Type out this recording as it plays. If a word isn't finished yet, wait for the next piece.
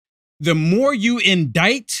The more you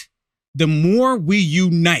indict, the more we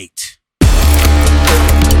unite.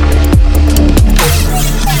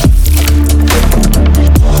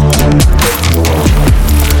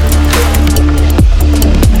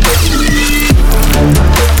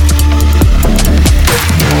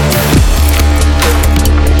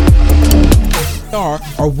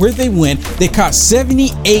 Or where they went, they caught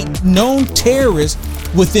 78 known terrorists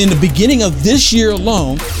within the beginning of this year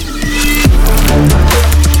alone.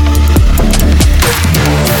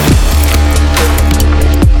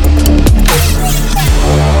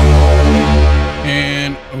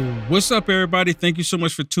 And what's up, everybody? Thank you so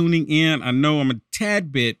much for tuning in. I know I'm a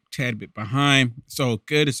tad bit behind. It's all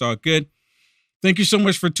good. It's all good. Thank you so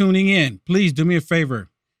much for tuning in. Please do me a favor.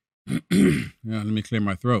 Let me clear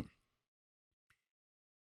my throat.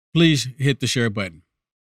 Please hit the share button,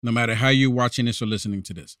 no matter how you're watching this or listening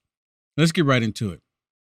to this. Let's get right into it.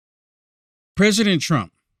 President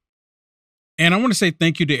Trump. And I want to say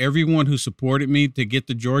thank you to everyone who supported me to get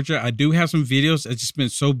to Georgia. I do have some videos. I've just been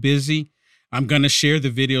so busy. I'm going to share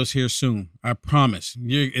the videos here soon. I promise.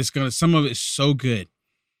 Some of it is so good.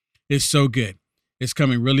 It's so good. It's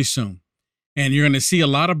coming really soon. And you're going to see a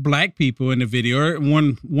lot of black people in the video, or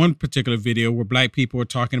one particular video where black people are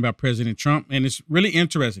talking about President Trump. And it's really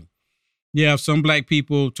interesting. You have some black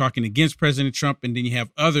people talking against President Trump, and then you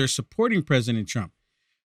have others supporting President Trump,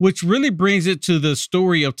 which really brings it to the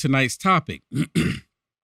story of tonight's topic.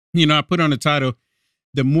 I put on the title,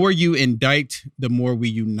 "The more you indict, the more we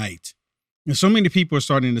unite." And so many people are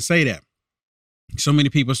starting to say that. So many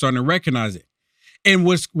people are starting to recognize it. And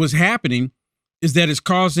what's happening is that it's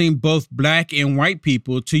causing both black and white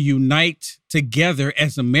people to unite together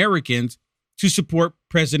as Americans to support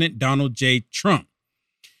President Donald J. Trump.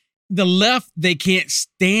 The left, they can't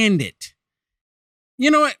stand it. You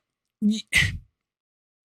know what?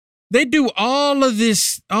 They do all of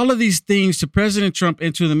these things to President Trump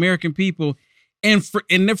and to the American people, and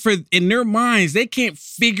in their minds, they can't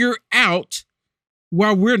figure out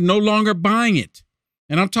why we're no longer buying it.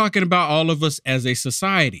 And I'm talking about all of us as a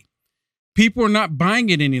society. People are not buying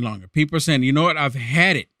it any longer. People are saying, you know what? I've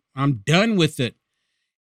had it. I'm done with it.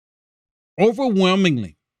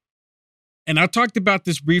 Overwhelmingly. And I talked about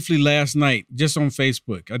this briefly last night, just on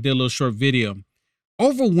Facebook. I did a little short video.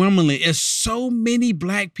 Overwhelmingly, it's so many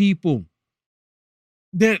black people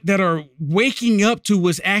that are waking up to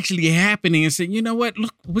what's actually happening and saying, you know what?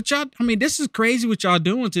 Look, this is crazy what y'all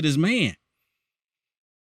doing to this man.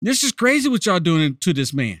 This is crazy what y'all doing to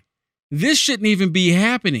this man. This shouldn't even be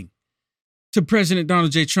happening to President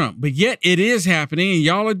Donald J. Trump, but yet it is happening, and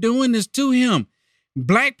y'all are doing this to him.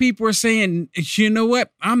 Black people are saying, you know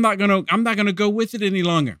what? I'm not gonna go with it any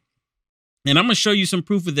longer. And I'm gonna show you some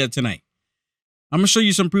proof of that tonight. I'm gonna show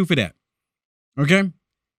you some proof of that. Okay?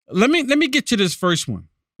 Let me get to this first one.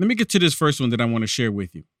 Let me get to this first one that I want to share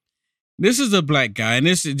with you. This is a black guy, and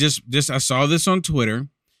this is just I saw this on Twitter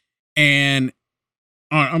and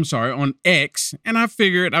on X, and I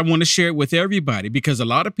figured I want to share it with everybody because a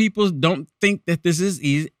lot of people don't think that this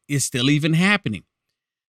is still even happening.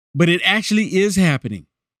 But it actually is happening.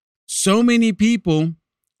 So many people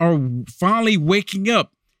are finally waking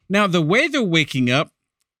up. Now, the way they're waking up,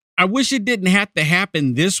 I wish it didn't have to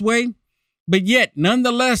happen this way, but yet,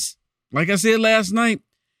 nonetheless, like I said last night,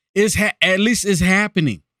 at least it's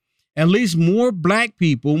happening. At least more black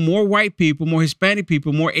people, more white people, more Hispanic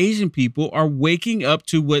people, more Asian people are waking up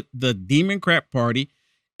to what the Democrat Party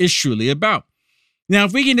is truly about. Now,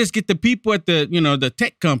 if we can just get the people at the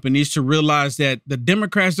tech companies to realize that the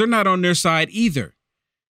Democrats, they're not on their side either.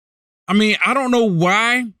 I mean, I don't know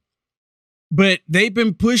why, but they've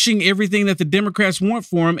been pushing everything that the Democrats want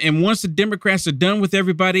for them. And once the Democrats are done with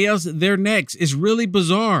everybody else, they're next. It's really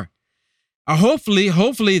bizarre.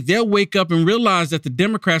 Hopefully they'll wake up and realize that the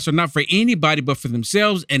Democrats are not for anybody but for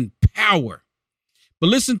themselves and power. But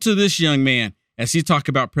listen to this young man as he talked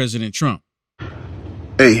about President Trump.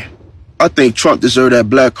 Hey, I think Trump deserved that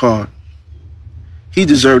black card. He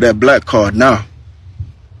deserved that black card now.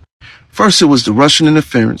 First it was the Russian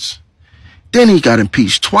interference. Then he got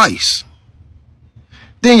impeached twice.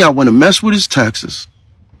 Then y'all want to mess with his taxes.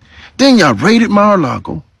 Then y'all raided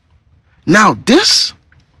Mar-a-Lago. Now this?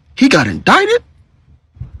 He got indicted?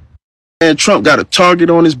 And Trump got a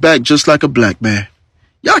target on his back just like a black man.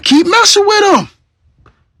 Y'all keep messing with him.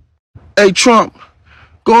 Hey, Trump,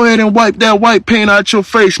 go ahead and wipe that white paint out your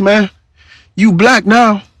face, man. You black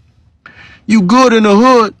now. You good in the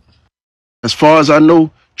hood. As far as I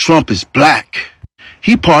know, Trump is black.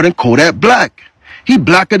 He pardoned Kodak Black. He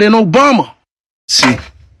blacker than Obama. See,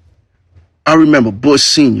 I remember Bush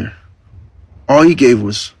Sr. All he gave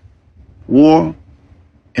was war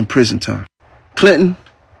and prison time. Clinton,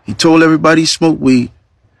 He told everybody he smoked weed,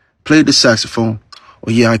 played the saxophone.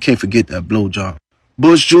 Oh yeah, I can't forget that blowjob.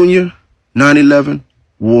 Bush Jr., 9/11,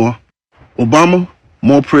 war. Obama,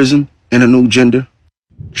 more prison and a new gender.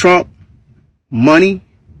 Trump, money,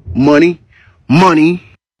 money, money.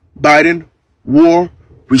 Biden, war,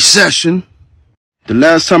 recession. The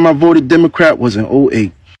last time I voted Democrat was in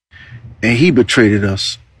 2008, and he betrayed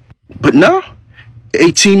us. But now,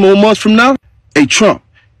 18 more months from now, hey Trump,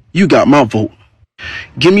 you got my vote.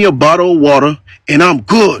 Give me a bottle of water, and I'm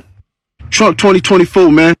good. Trump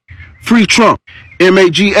 2024, man. Free Trump.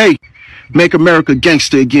 MAGA. Make America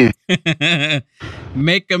gangster again.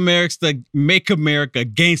 Make America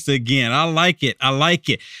gangster again. I like it. I like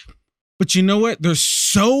it. But you know what? There's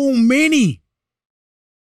so many.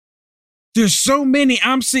 There's so many.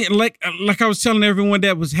 I'm seeing, like I was telling everyone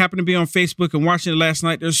that was happening to be on Facebook and watching it last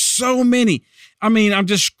night. There's so many. I mean, I'm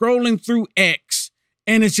just scrolling through X,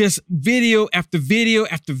 and it's just video after video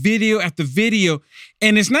after video after video.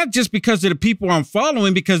 And it's not just because of the people I'm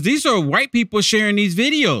following, because these are white people sharing these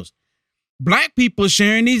videos. Black people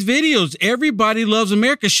sharing these videos. Everybody loves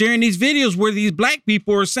America sharing these videos where these black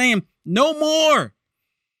people are saying, no more.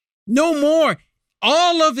 No more.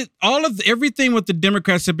 All of everything what the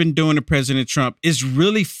Democrats have been doing to President Trump is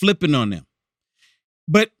really flipping on them.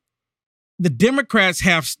 But the Democrats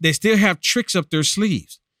they still have tricks up their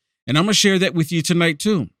sleeves. And I'm going to share that with you tonight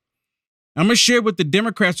too. I'm going to share what the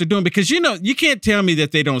Democrats are doing, because, you know, you can't tell me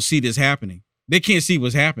that they don't see this happening. They can't see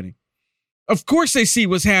what's happening. Of course they see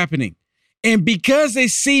what's happening. And because they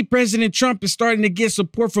see President Trump is starting to get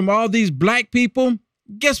support from all these black people,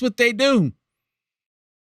 guess what they do?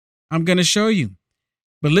 I'm going to show you.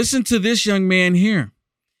 But listen to this young man here.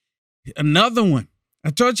 Another one.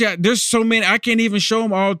 I told you, there's so many. I can't even show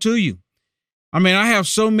them all to you. I mean, I have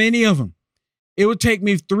so many of them. It would take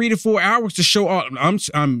me 3 to 4 hours to show all.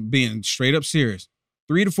 I'm being straight up serious.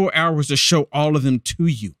 3 to 4 hours to show all of them to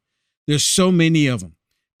you. There's so many of them.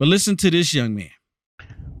 But listen to this young man.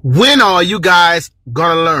 When are you guys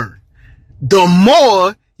gonna learn? The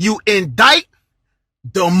more you indict,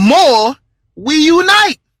 the more we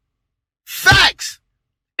unite. Facts.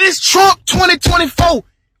 It's Trump 2024.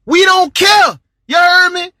 We don't care. You heard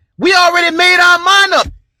me? We already made our mind up.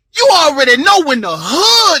 You already know when the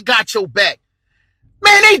hood got your back.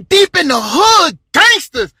 Man, they deep in the hood,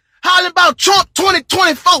 gangsters, hollering about Trump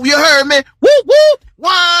 2024. You heard me? Woo, woo,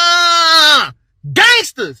 wah.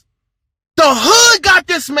 Gangsters. The hood got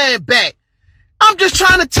this man back. I'm just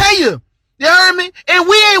trying to tell you. You heard me? And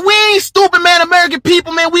we ain't stupid, man. American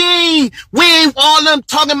people, man. We ain't all them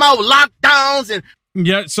talking about lockdowns and.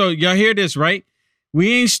 Yeah. So y'all hear this, right?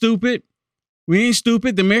 We ain't stupid. We ain't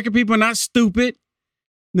stupid. The American people are not stupid.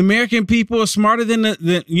 The American people are smarter than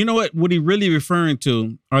the you know what he really referring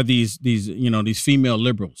to are these female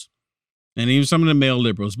liberals. And even some of the male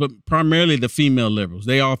liberals, but primarily the female liberals.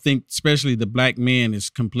 They all think, especially the black man, is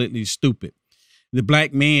completely stupid. The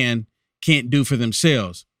black man can't do for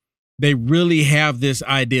themselves. They really have this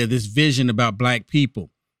idea, this vision about black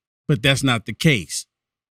people, but that's not the case.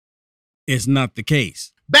 It's not the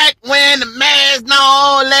case. Back when the masks and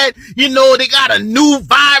all that, you know, they got a new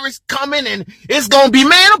virus coming and it's going to be,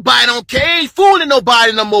 man, nobody don't care. Ain't fooling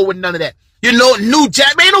nobody no more with none of that. You know, new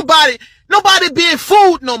jack, man, nobody being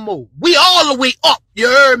fooled no more. We all the way up, you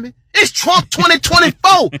heard me? It's Trump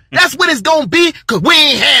 2024. That's what it's going to be, because we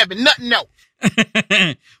ain't having nothing else.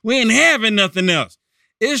 We ain't having nothing else.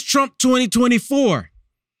 It's Trump 2024.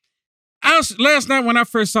 Last night when I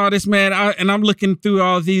first saw this, man, and I'm looking through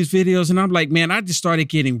all these videos, and I'm like, man, I just started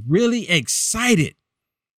getting really excited.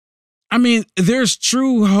 I mean, there's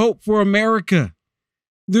true hope for America.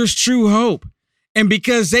 There's true hope. And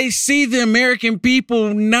because they see the American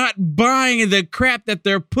people not buying the crap that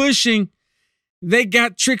they're pushing, they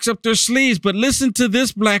got tricks up their sleeves. But listen to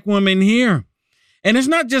this black woman here. And it's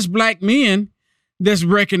not just black men that's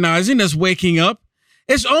recognizing, that's waking up.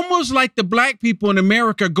 It's almost like the black people in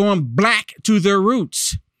America going black to their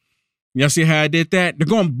roots. Y'all see how I did that? They're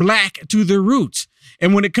going black to their roots.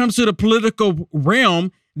 And when it comes to the political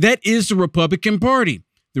realm, that is the Republican Party.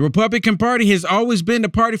 The Republican Party has always been the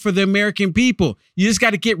party for the American people. You just got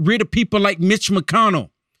to get rid of people like Mitch McConnell.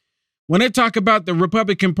 When they talk about the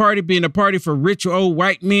Republican Party being a party for rich old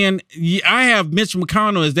white men, I have Mitch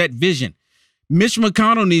McConnell as that vision. Mitch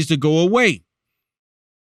McConnell needs to go away.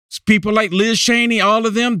 People like Liz Cheney, all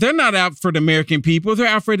of them, they're not out for the American people. They're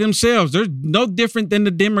out for themselves. They're no different than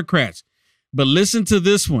the Democrats. But listen to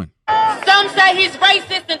this one. Some say he's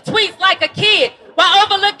racist and tweets like a kid while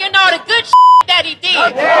overlooking all the good that he did.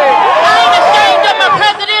 I ain't ashamed of my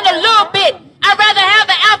president a little bit. I'd rather have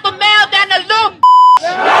an alpha male than a little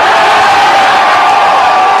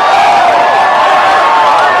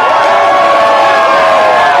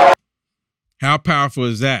How powerful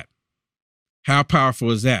is that? How powerful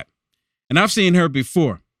is that? And I've seen her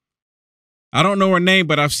before. I don't know her name,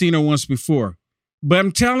 but I've seen her once before. But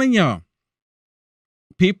I'm telling y'all,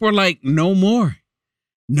 people are like, no more.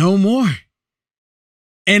 No more.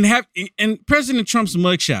 And President Trump's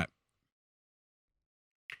mugshot.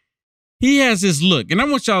 He has this look, and I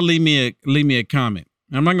want y'all to leave me a comment.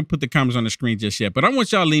 I'm not gonna put the comments on the screen just yet, but I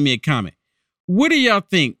want y'all to leave me a comment. What do y'all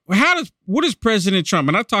think? What is President Trump?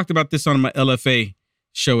 And I talked about this on my LFA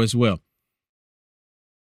show as well.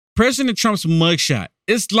 President Trump's mugshot.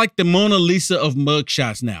 It's like the Mona Lisa of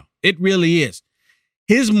mugshots now. It really is.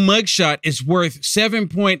 His mugshot is worth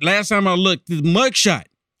last time I looked, the mugshot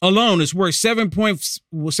alone is worth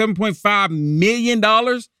 $7.5 million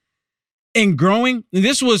and growing. And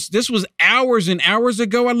this was hours and hours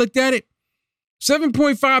ago. I looked at it.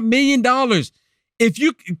 $7.5 million. If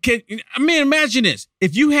you can, imagine this.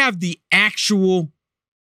 If you have the actual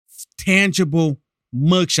tangible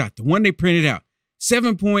mugshot, the one they printed out,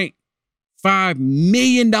 $7.5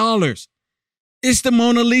 million. It's the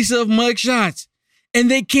Mona Lisa of mugshots.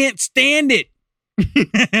 And they can't stand it.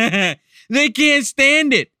 They can't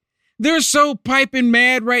stand it. They're so piping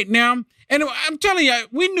mad right now. And I'm telling you,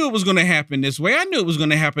 we knew it was going to happen this way. I knew it was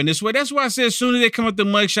going to happen this way. That's why I said as soon as they come with the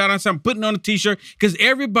mugshot, I'm putting on a t-shirt because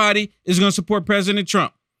everybody is going to support President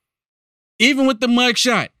Trump. Even with the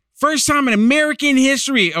mugshot. First time in American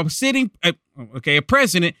history of a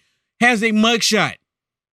president has a mugshot.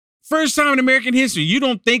 First time in American history. You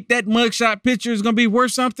don't think that mugshot picture is going to be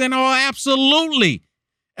worth something? Oh, absolutely.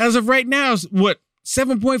 As of right now, it's what,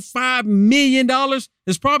 $7.5 million?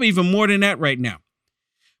 It's probably even more than that right now.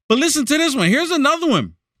 But listen to this one. Here's another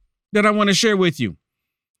one that I want to share with you.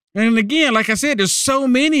 And again, like I said, there's so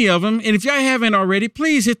many of them. And if y'all haven't already,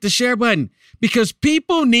 please hit the share button because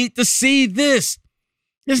people need to see this.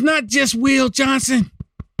 It's not just Will Johnson.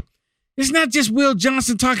 It's not just Will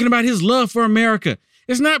Johnson talking about his love for America.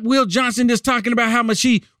 It's not Will Johnson just talking about how much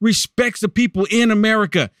he respects the people in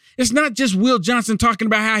America. It's not just Will Johnson talking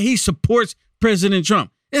about how he supports President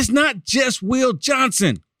Trump. It's not just Will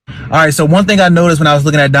Johnson. All right, so one thing I noticed when I was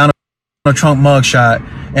looking at Donald Trump mugshot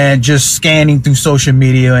and just scanning through social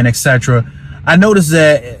media and etc., I noticed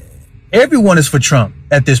that everyone is for Trump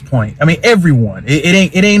at this point. I mean, everyone. It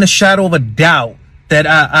ain't a shadow of a doubt that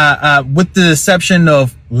I with the exception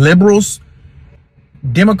of liberals,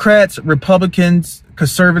 Democrats, Republicans,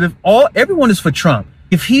 conservative, everyone is for Trump.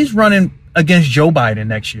 If he's running against Joe Biden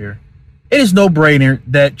next year, it is no brainer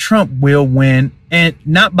that Trump will win, and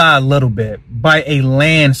not by a little bit, by a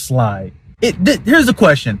landslide. Here's the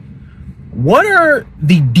question. What are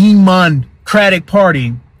the Democratic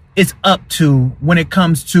Party is up to when it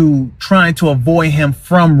comes to trying to avoid him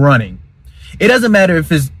from running? It doesn't matter if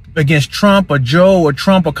it's against Trump or Joe or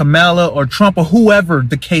Trump or Kamala or Trump or whoever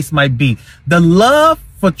the case might be. The love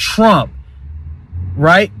for Trump,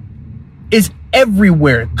 right, is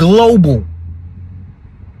everywhere, global.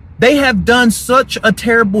 They have done such a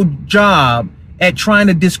terrible job at trying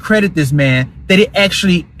to discredit this man that it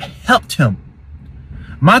actually helped him.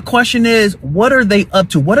 My question is, what are they up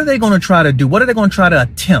to? What are they going to try to do? What are they going to try to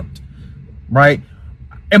attempt? Right?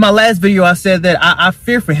 In my last video, I said that I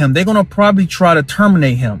fear for him. They're going to probably try to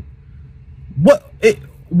terminate him.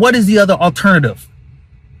 What is the other alternative?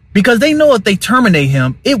 Because they know if they terminate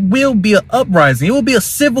him, it will be an uprising. It will be a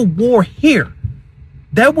civil war here.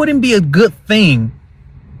 That wouldn't be a good thing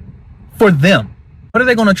for them. What are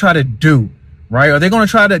they going to try to do? Right? Are they going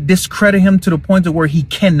to try to discredit him to the point of where he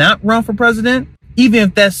cannot run for president? Even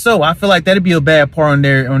if that's so, I feel like that'd be a bad part on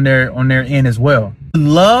their end as well. The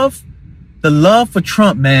love for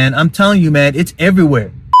Trump, man, I'm telling you, man, it's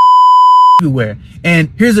everywhere. Everywhere.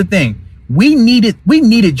 And here's the thing. We needed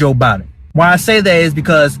Joe Biden. Why I say that is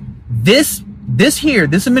because this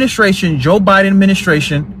administration, Joe Biden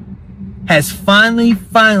administration, has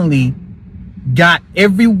finally got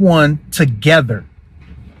everyone together.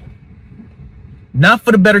 Not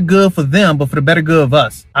for the better good for them, but for the better good of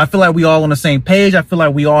us. I feel like we all on the same page. I feel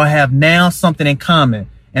like we all have now something in common.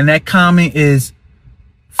 And that common is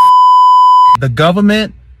the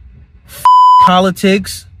government,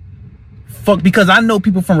 politics, because I know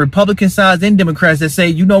people from Republican sides and Democrats that say,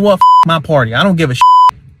 you know what, my party. I don't give a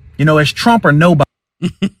You know, it's Trump or nobody.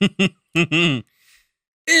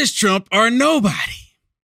 It's Trump or nobody.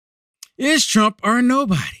 It's Trump or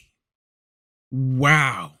nobody.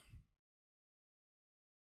 Wow.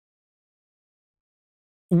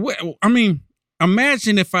 Well, I mean,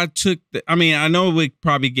 imagine if I took I know it would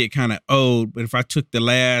probably get kind of old, but if I took the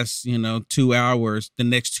last, 2 hours, the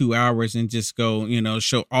next 2 hours and just go,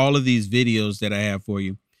 show all of these videos that I have for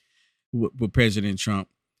you with President Trump,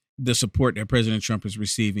 the support that President Trump is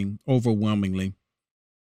receiving overwhelmingly.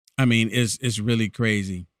 I mean, it's really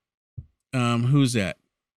crazy. Who's that?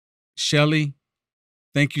 Shelly,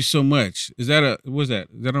 thank you so much. Is that is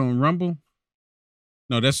that on Rumble?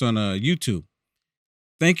 No, that's on YouTube.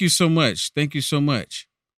 Thank you so much. Thank you so much.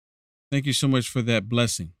 Thank you so much for that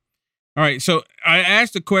blessing. All right, so I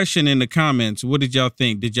asked a question in the comments. What did y'all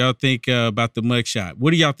think? Did y'all think about the mugshot?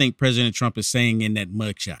 What do y'all think President Trump is saying in that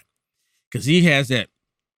mugshot? Because he has that.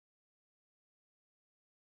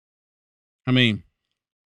 I mean,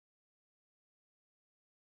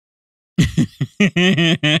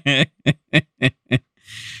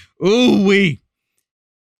 ooh wee.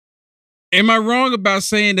 Am I wrong about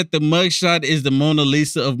saying that the mugshot is the Mona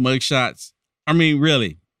Lisa of mugshots? I mean,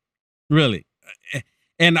 really.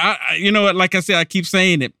 And I, you know what? Like I said, I keep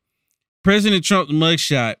saying it. President Trump's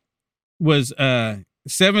mugshot was worth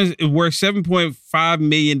 $7.5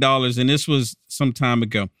 million, and this was some time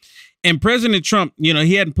ago. And President Trump, you know,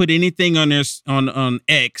 he hadn't put anything on there on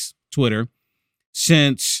X, Twitter,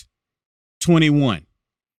 since 21.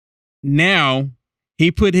 Now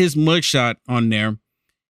he put his mugshot on there,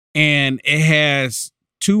 and it has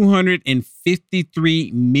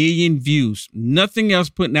 253 million views. Nothing else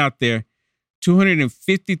putting out there.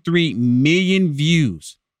 253 million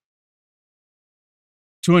views.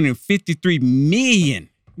 253 million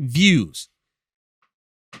views.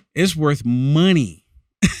 It's worth money.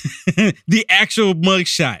 The actual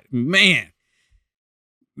mugshot. Man.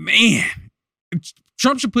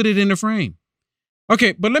 Trump should put it in the frame.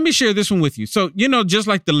 Okay, but let me share this one with you. So, you know, just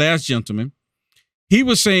like the last gentleman, he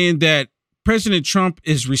was saying that President Trump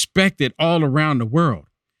is respected all around the world.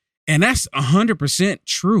 And that's 100%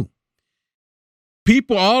 true.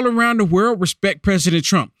 People all around the world respect President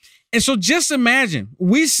Trump. And so just imagine,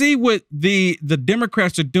 we see what the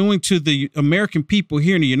Democrats are doing to the American people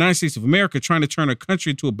here in the United States of America, trying to turn our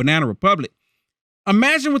country into a banana republic.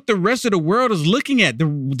 Imagine what the rest of the world is looking at. The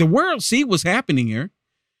world see what's happening here.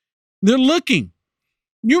 They're looking.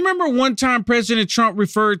 You remember one time President Trump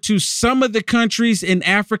referred to some of the countries in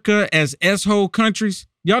Africa as S-hole countries?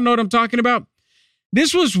 Y'all know what I'm talking about?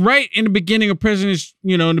 This was right in the beginning of President's,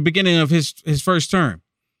 you know, in the beginning of his first term.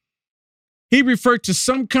 He referred to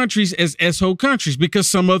some countries as S-hole countries because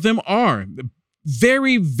some of them are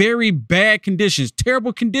very, very bad conditions,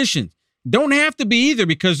 terrible conditions. Don't have to be either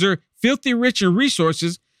because they're filthy rich in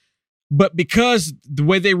resources, but because the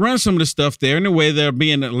way they run some of the stuff there and the way they're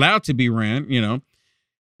being allowed to be ran, you know,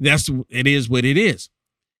 it is what it is.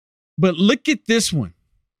 But look at this one.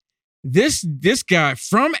 This guy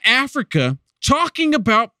from Africa talking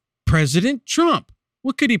about President Trump.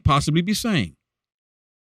 What could he possibly be saying?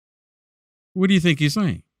 What do you think he's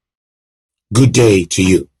saying? Good day to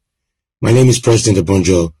you. My name is President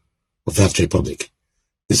Abonjo of the After Republic.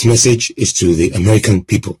 This message is to the American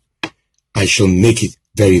people. I shall make it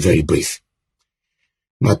very, very brief.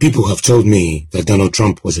 My people have told me that Donald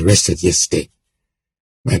Trump was arrested yesterday.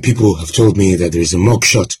 My people have told me that there is a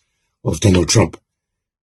mugshot of Donald Trump.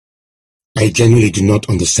 I genuinely do not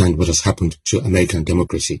understand what has happened to American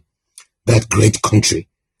democracy. That great country.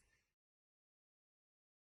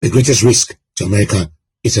 The greatest risk to America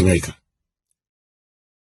is America.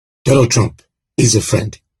 Donald Trump is a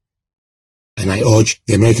friend, and I urge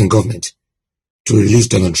the American government to release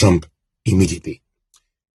Donald Trump immediately.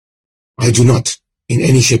 I do not, in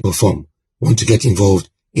any shape or form, want to get involved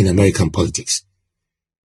in American politics.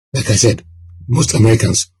 Like I said, most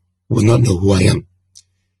Americans will not know who I am.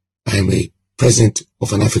 I am a president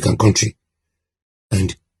of an African country,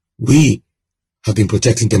 and we have been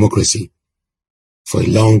protecting democracy for a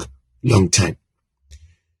long, long time.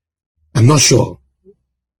 I'm not sure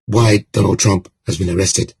why Donald Trump has been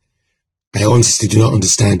arrested. I honestly do not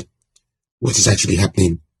understand what is actually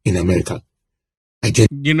happening in America.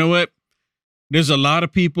 You know what? There's a lot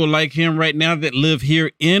of people like him right now that live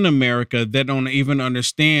here in America that don't even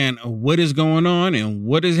understand what is going on and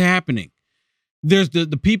what is happening. There's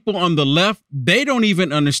the people on the left, they don't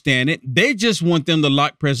even understand it. They just want them to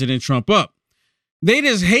lock President Trump up. They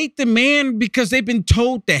just hate the man because they've been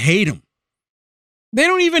told to hate him. They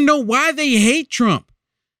don't even know why they hate Trump.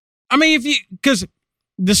 I mean, because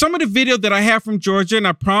some of the video that I have from Georgia, and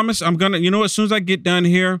I promise I'm going to, you know, as soon as I get done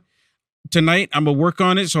here tonight, I'm going to work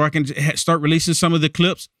on it so I can start releasing some of the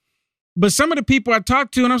clips. But some of the people I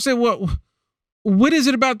talked to, and I'm saying, well, what is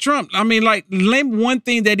it about Trump? I mean, like, name one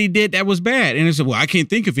thing that he did that was bad. And they said, well, I can't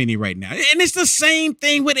think of any right now. And it's the same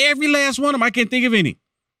thing with every last one of them. I can't think of any.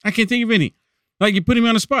 Like, you put him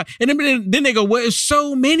on the spot. And then they go, well, it's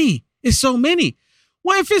so many. It's so many.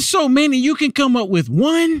 Well, if it's so many, you can come up with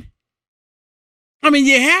one. I mean,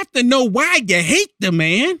 you have to know why you hate the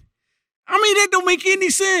man. I mean, that don't make any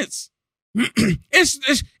sense.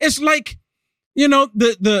 It's like, you know,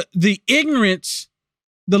 the ignorance,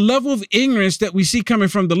 the level of ignorance that we see coming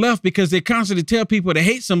from the left, because they constantly tell people to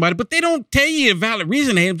hate somebody, but they don't tell you a valid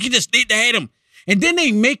reason to hate them. You just need to hate them. And then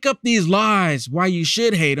they make up these lies why you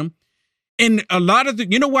should hate them. And a lot of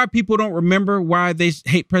you know why people don't remember why they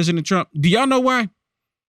hate President Trump? Do y'all know why?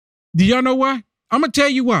 Do y'all know why? I'm going to tell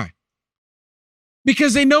you why.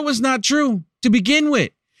 Because they know it's not true to begin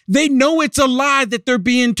with. They know it's a lie that they're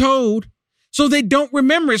being told, so they don't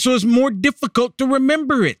remember it. So it's more difficult to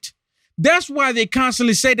remember it. That's why they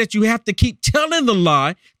constantly say that you have to keep telling the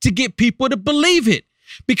lie to get people to believe it.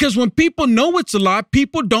 Because when people know it's a lie,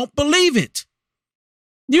 people don't believe it.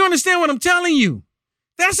 You understand what I'm telling you?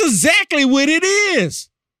 That's exactly what it is.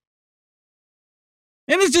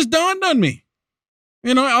 And it's just dawned on me.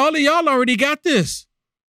 You know, all of y'all already got this.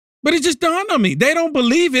 But it just dawned on me. They don't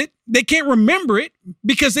believe it. They can't remember it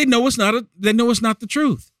because they know it's not the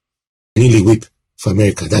truth. I really weep for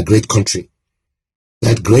America, that great country.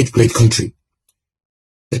 That great, great country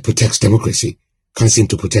that protects democracy can't seem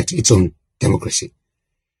to protect its own democracy.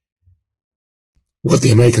 What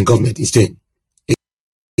the American government is doing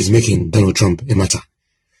is making Donald Trump a martyr.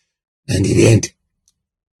 And in the end,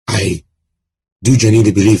 I do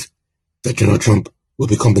genuinely believe that Donald Trump will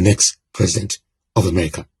become the next president of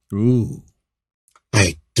America. Ooh.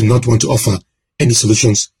 I do not want to offer any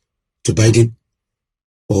solutions to Biden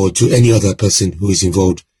or to any other person who is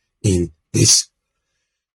involved in this.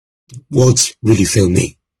 Words really fail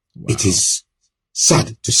me. Wow. It is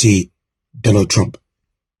sad to see Donald Trump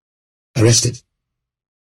arrested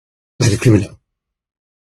like a criminal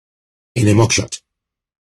in a mugshot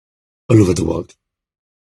all over the world.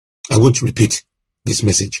 I won't repeat this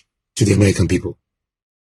message to the American people,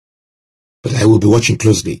 but I will be watching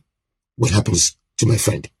closely what happens to my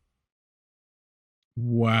friend.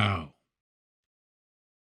 Wow.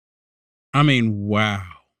 I mean, wow.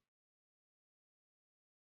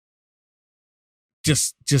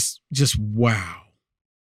 Just wow.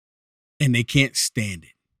 And they can't stand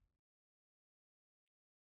it.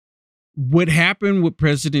 What happened with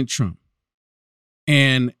President Trump,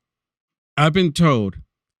 and I've been told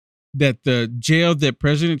that the jail that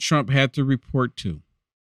President Trump had to report to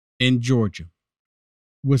in Georgia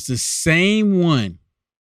was the same one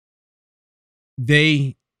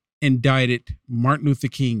they indicted Martin Luther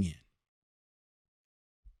King in.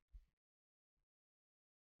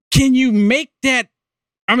 Can you make that?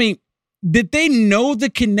 I mean, did they know the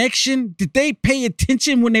connection? Did they pay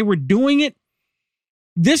attention when they were doing it?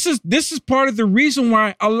 This is part of the reason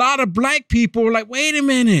why a lot of black people are like, wait a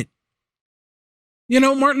minute. You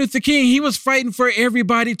know, Martin Luther King, he was fighting for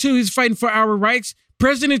everybody too. He's fighting for our rights.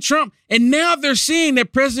 President Trump, and now they're seeing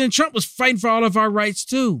that President Trump was fighting for all of our rights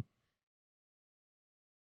too.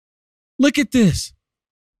 Look at this.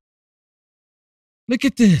 Look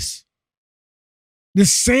at this. The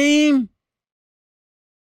same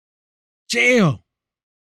jail,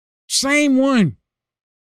 same one.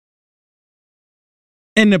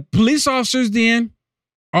 And the police officers then,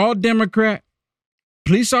 all Democrat,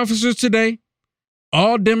 police officers today,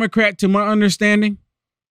 all Democrat to my understanding.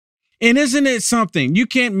 And isn't it something? You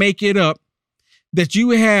can't make it up that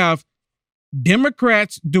you have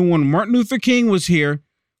Democrats doing Martin Luther King was here,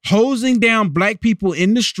 hosing down black people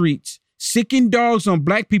in the streets, sicking dogs on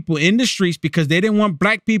black people in the streets because they didn't want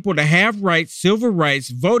black people to have rights, civil rights,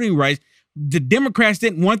 voting rights. The Democrats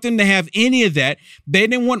didn't want them to have any of that. They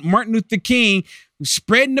didn't want Martin Luther King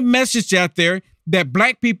spreading the message out there that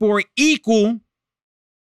black people are equal.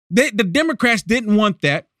 The Democrats didn't want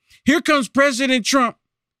that. Here comes President Trump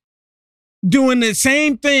doing the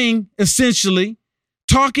same thing, essentially,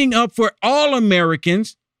 talking up for all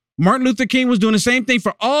Americans. Martin Luther King was doing the same thing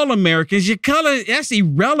for all Americans. Your color, that's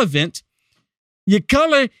irrelevant. Your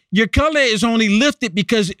color is only lifted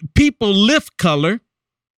because people lift color.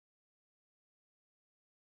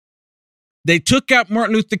 They took out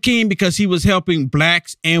Martin Luther King because he was helping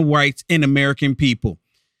blacks and whites and American people.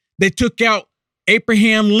 They took out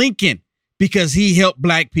Abraham Lincoln because he helped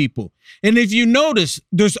black people. And if you notice,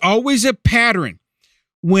 there's always a pattern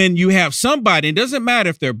when you have somebody, it doesn't matter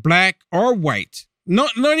if they're black or white, no,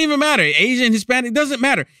 don't even matter, Asian, Hispanic, doesn't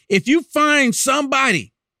matter. If you find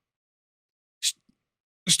somebody,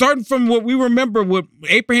 starting from what we remember with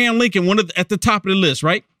Abraham Lincoln, at the top of the list,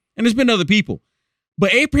 right? And there's been other people.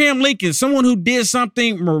 But Abraham Lincoln, someone who did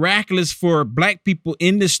something miraculous for black people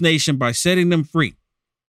in this nation by setting them free.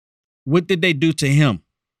 What did they do to him?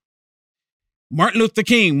 Martin Luther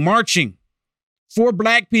King marching for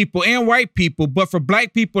black people and white people, but for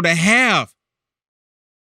black people to have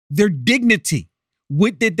their dignity.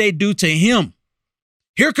 What did they do to him?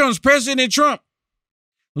 Here comes President Trump.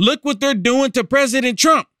 Look what they're doing to President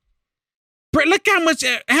Trump. Look how much,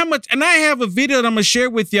 and I have a video that I'm going to share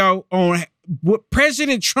with y'all on what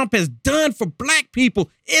President Trump has done for black people.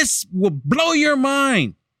 It will blow your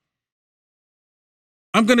mind.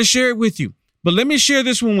 I'm going to share it with you, but let me share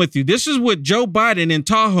this one with you. This is what Joe Biden in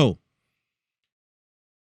Tahoe.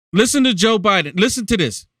 Listen to Joe Biden. Listen to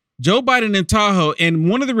this. Joe Biden in Tahoe, and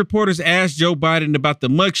one of the reporters asked Joe Biden about the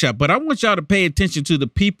mugshot, but I want y'all to pay attention to the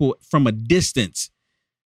people from a distance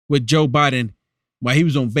with Joe Biden while he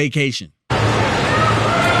was on vacation. I've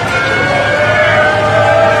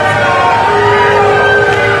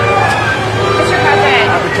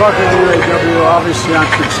been talking to UAW. Obviously, I'm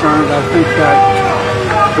concerned. I think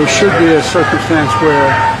that there should be a circumstance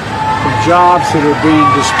where the jobs that are being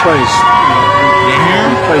displaced,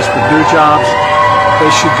 replaced with new jobs, they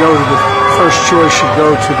should go to the first choice should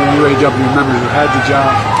go to the UAW members who had the job,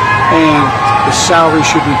 and the salary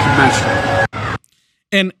should be commensurate.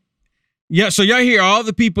 And yeah, so y'all hear all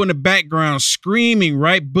the people in the background screaming,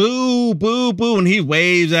 right? Boo, boo, boo. And he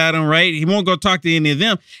waves at them, right? He won't go talk to any of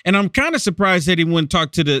them. And I'm kind of surprised that he wouldn't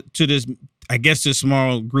talk to this, I guess, this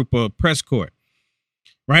small group of press corps,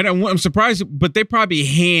 right? I'm surprised, but they probably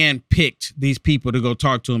handpicked these people to go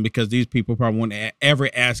talk to him because these people probably won't ever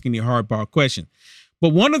ask any hardball questions.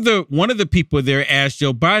 But one of the people there asked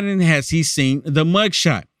Joe Biden, has he seen the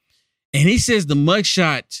mugshot? And he says the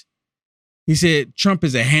mugshot, he said, Trump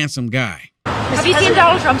is a handsome guy. Have you seen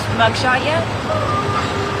Donald Trump's mugshot yet?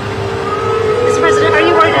 Mr. President, are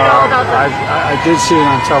you worried at all about that? I did see it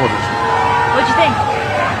on television. What'd you think?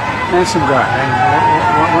 Handsome guy.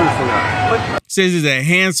 Wonderful guy. Says he's a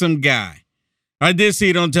handsome guy. I did see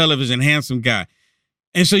it on television, handsome guy.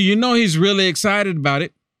 And so you know he's really excited about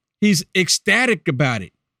it. He's ecstatic about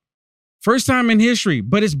it. First time in history,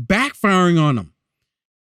 but it's backfiring on him.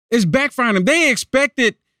 It's backfiring them. They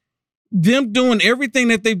expected them doing everything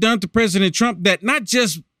that they've done to President Trump, that not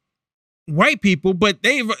just white people, but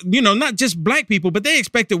not just black people, but they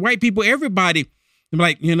expected white people, everybody,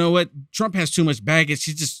 like, you know what? Trump has too much baggage.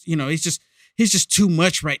 He's just, he's just too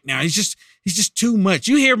much right now. He's just too much.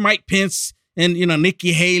 You hear Mike Pence and,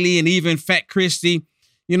 Nikki Haley and even Fat Christie.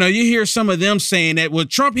 You hear some of them saying that, well,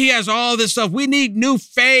 Trump, he has all this stuff. We need new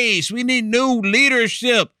face. We need new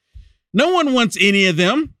leadership. No one wants any of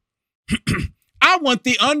them. I want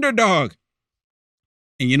the underdog.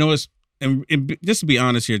 And and just to be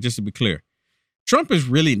honest here, just to be clear, Trump is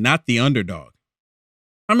really not the underdog.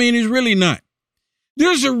 I mean, he's really not.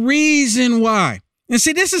 There's a reason why. And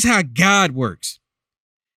see, this is how God works.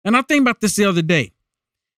 And I think about this the other day.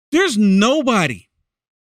 There's nobody,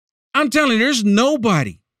 I'm telling you, there's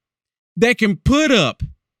nobody that can put up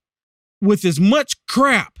with as much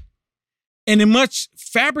crap and as much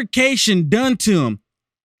fabrication done to him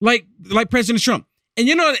like President Trump. And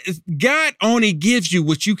God only gives you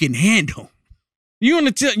what you can handle. You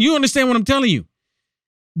understand what I'm telling you?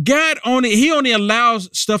 He only allows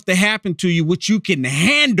stuff to happen to you what you can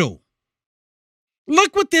handle.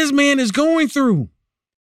 Look what this man is going through.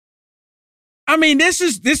 I mean,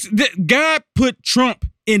 God put Trump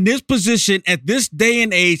in this position at this day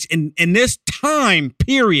and age in this time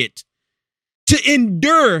period to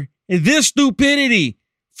endure this stupidity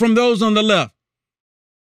from those on the left.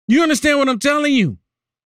 You understand what I'm telling you?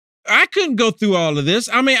 I couldn't go through all of this.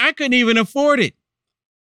 I mean, I couldn't even afford it.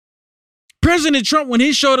 President Trump, when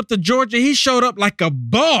he showed up to Georgia, he showed up like a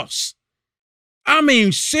boss. I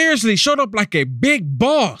mean, seriously, showed up like a big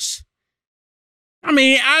boss. I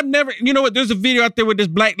mean, I've never, there's a video out there with this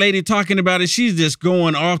black lady talking about it. She's just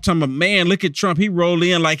going off, talking about, man, look at Trump. He rolled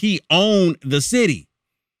in like he owned the city.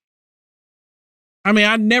 I mean,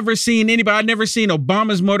 I've never seen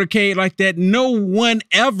Obama's motorcade like that. No one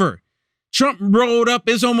ever. Trump rolled up.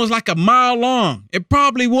 It's almost like a mile long. It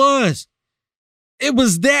probably was. It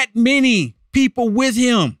was that many people with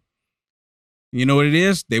him. You know what it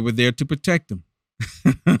is? They were there to protect him.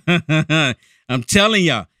 I'm telling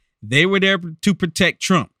y'all, they were there to protect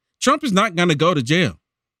Trump. Trump is not going to go to jail.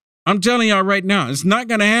 I'm telling y'all right now, it's not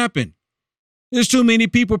going to happen. There's too many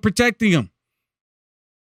people protecting him.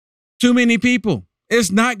 Too many people.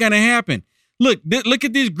 It's not going to happen. Look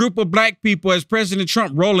at this group of black people as President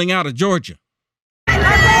Trump rolling out of Georgia. Look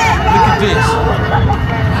at this.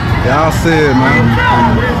 Y'all said, man.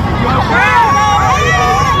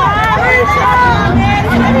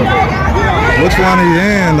 Which one are you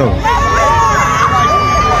in, though?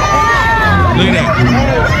 Look at that.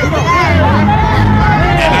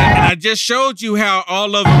 And I just showed you how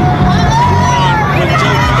all of them on with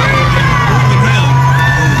Joe Biden and him.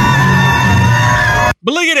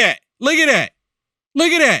 But look at that. Look at that.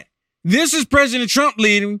 Look at that. This is President Trump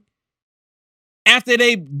leading. after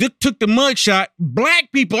they took the mugshot,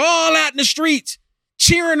 black people all out in the streets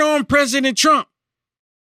cheering on President Trump.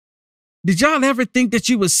 Did y'all ever think that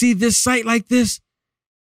you would see this sight like this?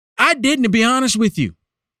 I didn't, to be honest with you.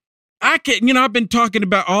 I've been talking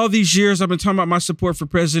about all these years, I've been talking about my support for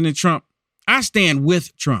President Trump. I stand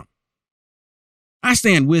with Trump. I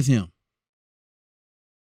stand with him.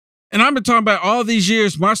 And I've been talking about all these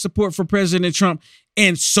years, my support for President Trump.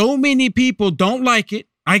 And so many people don't like it.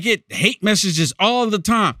 I get hate messages all the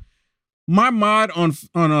time. My mod on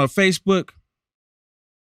Facebook,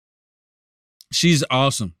 she's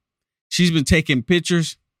awesome. She's been taking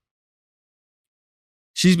pictures.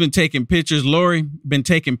 Lori, been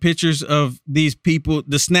taking pictures of these people,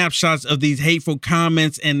 the snapshots of these hateful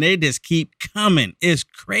comments, and they just keep coming. It's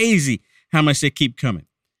crazy how much they keep coming.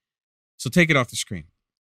 So take it off the screen.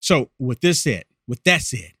 So with that said,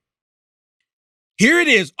 here it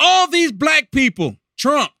is. All these black people,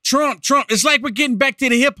 Trump. It's like we're getting back to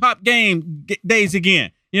the hip hop game days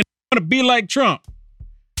again. You know, I want to be like Trump.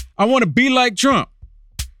 I want to be like Trump,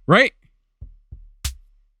 right?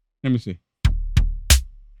 Let me see.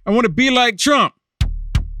 I want to be like Trump.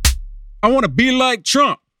 I want to be like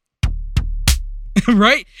Trump.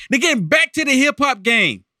 Right? They're getting back to the hip hop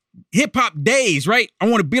game. Hip hop days, right? I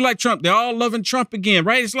want to be like Trump. They're all loving Trump again,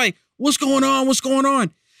 right? It's like, what's going on? What's going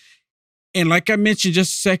on? And like I mentioned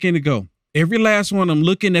just a second ago, every last one, I'm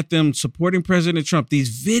looking at them supporting President Trump.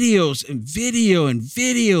 These videos and video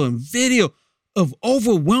of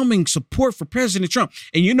overwhelming support for President Trump.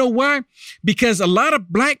 And you know why? Because a lot of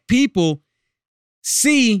black people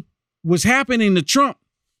see what's happening to Trump,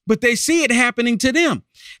 but they see it happening to them.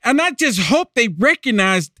 And I just hope they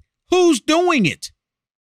recognize who's doing it.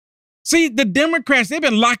 See, the Democrats, they've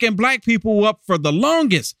been locking black people up for the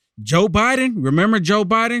longest. Joe Biden, remember Joe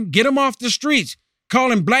Biden? Get him off the streets,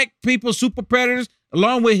 calling black people super predators,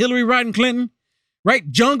 along with Hillary Rodham Clinton, right?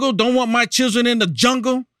 Jungle, don't want my children in the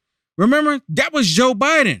jungle. Remember, that was Joe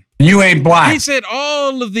Biden. You ain't black. He said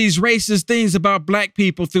all of these racist things about black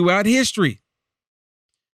people throughout history.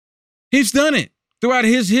 He's done it throughout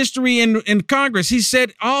his history in Congress. He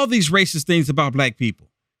said all these racist things about black people.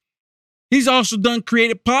 He's also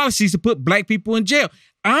created policies to put black people in jail.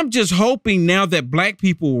 I'm just hoping now that black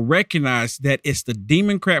people will recognize that it's the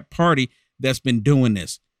Democrat Party that's been doing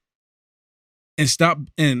this.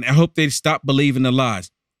 And I hope they stop believing the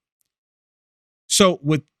lies. So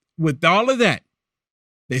with all of that,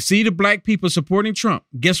 they see the black people supporting Trump.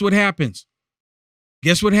 Guess what happens?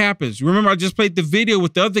 Remember, I just played the video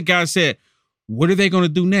with the other guy said, what are they going to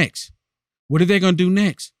do next?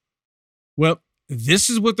 Well, this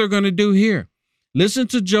is what they're going to do here. Listen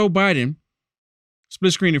to Joe Biden.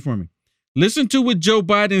 Split screen it for me. Listen to what Joe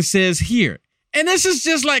Biden says here. And this is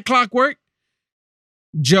just like clockwork.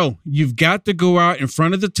 Joe, you've got to go out in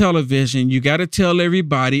front of the television. You got to tell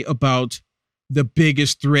everybody about the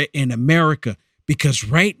biggest threat in America, because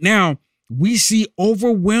right now we see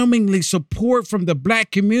overwhelmingly support from the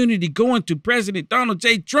black community going to President Donald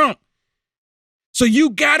J. Trump. So you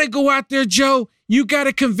got to go out there, Joe. You got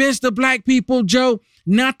to convince the black people, Joe,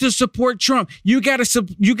 not to support Trump. You got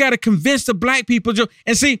to convince the black people, Joe.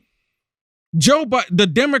 And see, the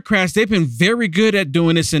Democrats, they've been very good at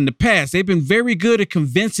doing this in the past. They've been very good at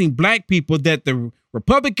convincing black people that the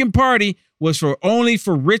Republican Party was only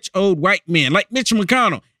for rich old white men, like Mitch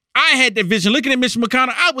McConnell. I had that vision. Looking at Mitch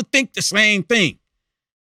McConnell, I would think the same thing.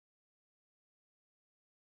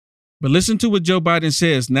 But listen to what Joe Biden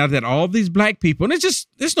says now that all these black people, and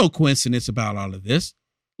there's no coincidence about all of this.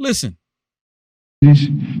 Listen. To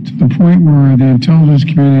the point where the intelligence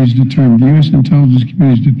community is determined, the U.S. intelligence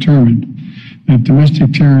community is determined that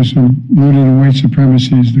domestic terrorism rooted in white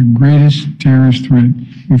supremacy is the greatest terrorist threat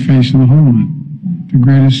we face in the homeland. The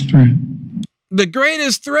greatest threat. The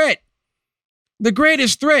greatest threat. The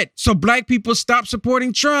greatest threat. So black people stop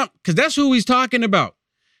supporting Trump, because that's who he's talking about.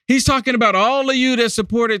 He's talking about all of you that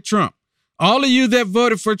supported Trump, all of you that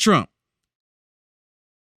voted for Trump.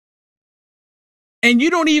 And you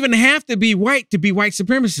don't even have to be white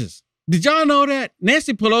supremacists. Did y'all know that?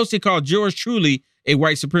 Nancy Pelosi called George Truly a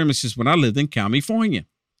white supremacist when I lived in California.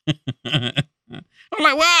 I'm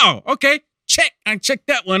like, wow, okay, check. I checked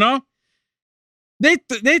that one off.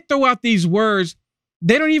 They throw out these words.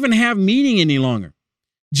 They don't even have meaning any longer.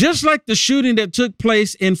 Just like the shooting that took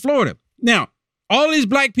place in Florida. Now, all these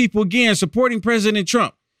black people, again, supporting President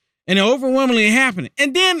Trump, and it overwhelmingly happening.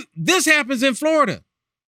 And then this happens in Florida.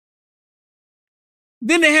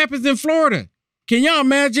 Then it happens in Florida. Can y'all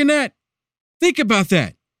imagine that? Think about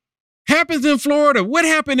that. Happens in Florida. What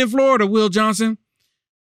happened in Florida, Will Johnson?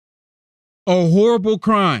 A horrible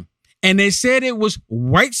crime. And they said it was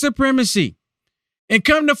white supremacy. And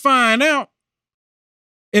come to find out,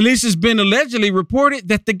 At least it's been allegedly reported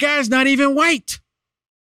that the guy's not even white.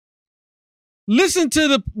 Listen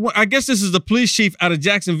to I guess this is the police chief out of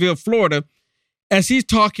Jacksonville, Florida, as he's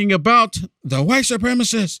talking about the white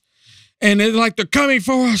supremacists. And they're like, they're coming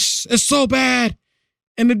for us. It's so bad.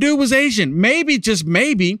 And the dude was Asian. Maybe, just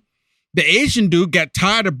maybe, the Asian dude got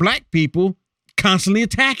tired of black people constantly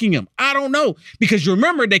attacking him. I don't know. Because you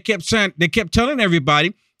remember they kept telling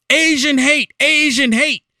everybody, Asian hate, Asian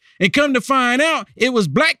hate. And come to find out, it was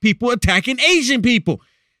black people attacking Asian people.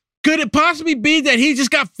 Could it possibly be that he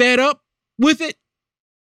just got fed up with it?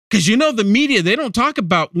 Because you know the media, they don't talk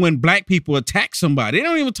about when black people attack somebody. They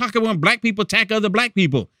don't even talk about when black people attack other black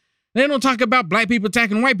people. They don't talk about black people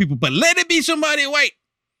attacking white people. But let it be somebody white.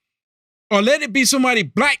 Or let it be somebody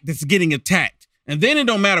black that's getting attacked. And then it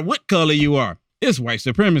don't matter what color you are. It's white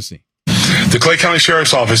supremacy. The Clay County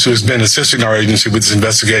Sheriff's Office, who has been assisting our agency with this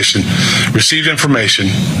investigation, received information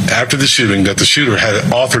after the shooting that the shooter had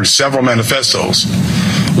authored several manifestos,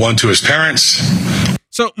 one to his parents.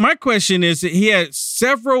 So my question is that he had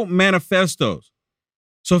several manifestos.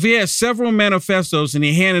 So if he had several manifestos and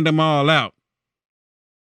he handed them all out,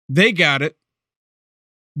 they got it.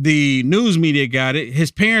 The news media got it.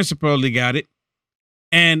 His parents supposedly got it.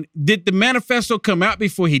 And did the manifesto come out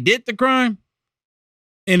before he did the crime?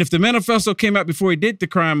 And if the manifesto came out before he did the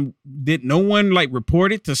crime, did no one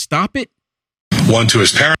report it to stop it? One to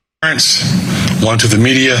his parents, one to the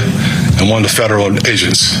media, and one to federal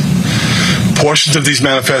agents. Portions of these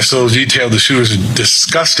manifestos detail the shooter's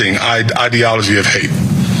disgusting ideology of hate.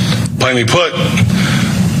 Plainly put,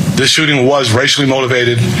 this shooting was racially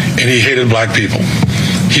motivated and he hated black people.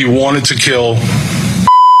 He wanted to kill.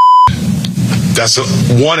 That's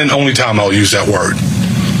the one and only time I'll use that word.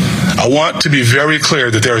 I want to be very clear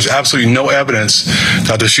that there is absolutely no evidence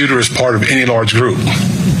that the shooter is part of any large group.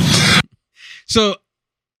 So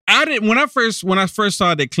when I first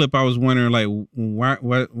saw that clip, I was wondering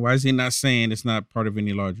why is he not saying it's not part of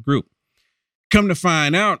any large group? Come to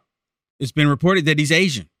find out, it's been reported that he's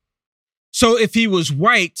Asian. So if he was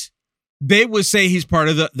white, they would say he's part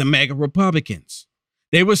of the MAGA Republicans.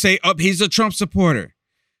 They would say, oh, he's a Trump supporter.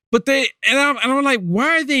 But I'm like,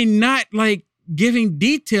 why are they not giving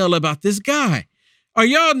detail about this guy? Are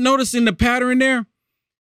y'all noticing the pattern there?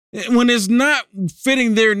 When it's not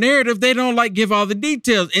fitting their narrative, they don't give all the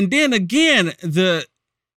details. And then again, his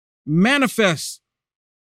manifesto.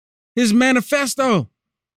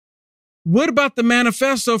 What about the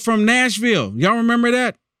manifesto from Nashville? Y'all remember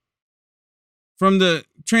that? From the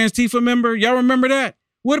Trans Tifa member? Y'all remember that?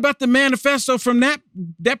 What about the manifesto from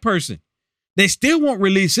that person? They still won't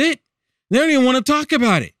release it. They don't even want to talk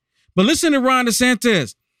about it. But listen to Ron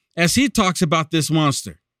DeSantis as he talks about this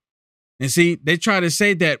monster. And see, they try to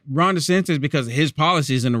say that Ron DeSantis, because of his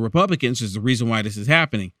policies and the Republicans, is the reason why this is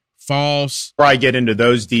happening. False. Before I get into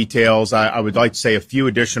those details, I would like to say a few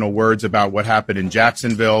additional words about what happened in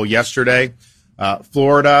Jacksonville yesterday.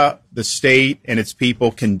 Florida, the state, and its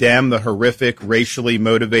people condemn the horrific racially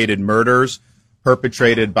motivated murders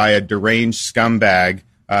perpetrated by a deranged scumbag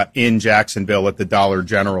in Jacksonville at the Dollar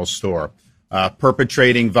General store.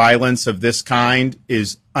 Perpetrating violence of this kind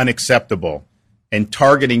is unacceptable, and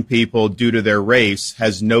targeting people due to their race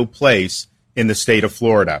has no place in the state of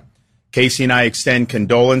Florida. Casey and I extend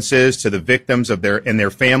condolences to the victims and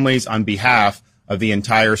their families on behalf of the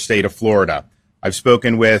entire state of Florida. I've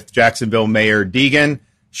spoken with Jacksonville Mayor Deegan,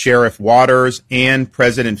 Sheriff Waters, and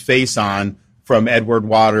President Faison from Edward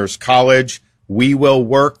Waters College. We will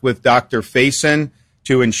work with Dr. Faison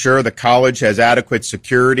to ensure the college has adequate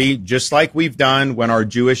security, just like we've done when our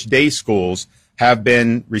Jewish day schools have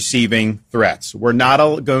been receiving threats. We're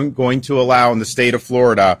not going to allow in the state of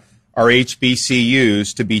Florida our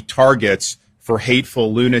HBCUs to be targets for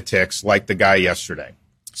hateful lunatics like the guy yesterday.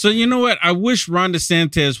 So you know what? I wish Ron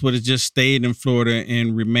DeSantis would have just stayed in Florida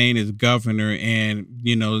and remained as governor and,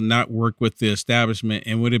 not work with the establishment,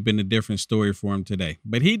 and would have been a different story for him today.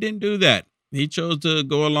 But he didn't do that. He chose to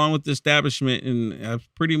go along with the establishment and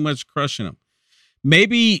pretty much crushing them.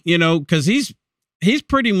 Maybe, because he's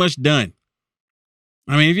pretty much done.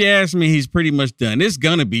 I mean, if you ask me, he's pretty much done. It's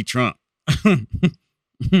going to be Trump. I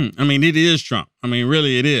mean, it is Trump. I mean,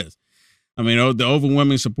 really, it is. I mean, the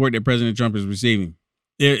overwhelming support that President Trump is receiving,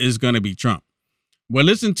 it is going to be Trump. Well,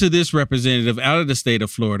 listen to this representative out of the state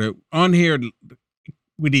of Florida on here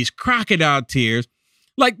with these crocodile tears.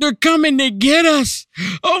 Like, they're coming to get us.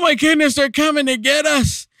 Oh, my goodness, they're coming to get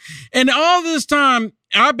us. And all this time,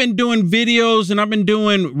 I've been doing videos and I've been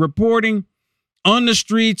doing reporting on the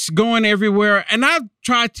streets, going everywhere. And I've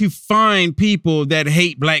tried to find people that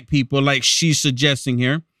hate black people like she's suggesting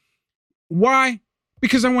here. Why?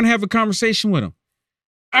 Because I want to have a conversation with them.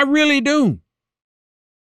 I really do.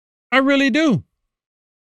 I really do.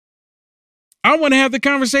 I want to have the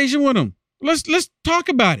conversation with them. Let's talk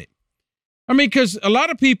about it. I mean, because a lot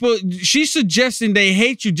of people, she's suggesting they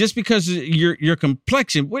hate you just because of your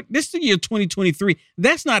complexion. This is the year 2023.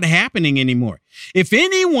 That's not happening anymore. If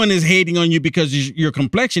anyone is hating on you because of your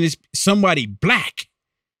complexion, it's somebody black.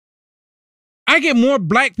 I get more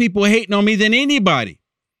black people hating on me than anybody.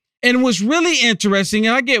 And what's really interesting,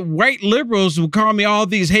 I get white liberals who call me all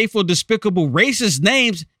these hateful, despicable, racist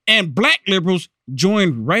names, and black liberals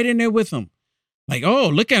join right in there with them. Like, oh,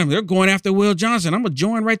 look at them. They're going after Will Johnson. I'm going to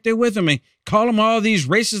join right there with them and call them all these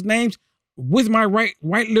racist names with my white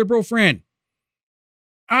liberal friend.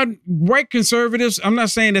 White conservatives, I'm not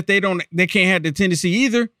saying that they can't have the tendency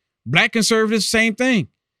either. Black conservatives, same thing.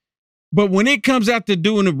 But when it comes out to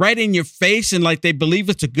doing it right in your face and like they believe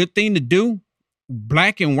it's a good thing to do,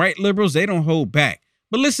 black and white liberals, they don't hold back.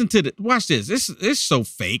 But listen to watch this. It's so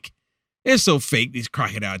fake. It's so fake, these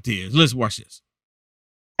crocodile tears. Let's watch this.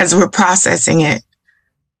 As we're processing it,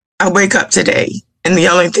 I wake up today and the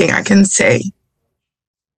only thing I can say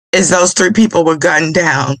is those 3 people were gunned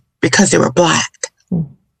down because they were black.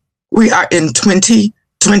 We are in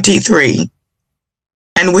 2023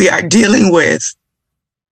 and we are dealing with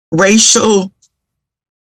racial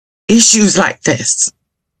issues like this.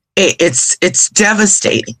 It's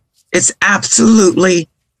devastating. It's absolutely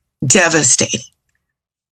devastating.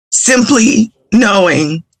 Simply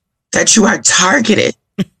knowing that you are targeted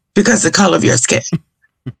because of the color of your skin.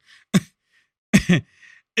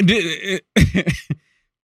 Is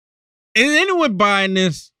anyone buying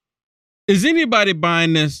this? Is anybody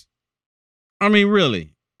buying this? I mean,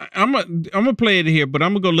 really, I'm gonna play it here, but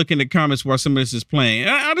I'm gonna go look in the comments while some of this is playing.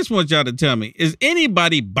 I just want y'all to tell me, is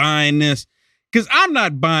anybody buying this? Because I'm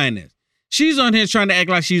not buying this. She's on here trying to act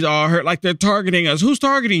like she's all hurt, like they're targeting us. Who's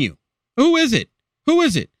targeting you? Who is it? Who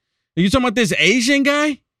is it? Are you talking about this Asian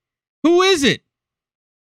guy? Who is it?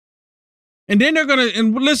 And then they're going to,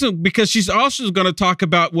 and listen, because she's also going to talk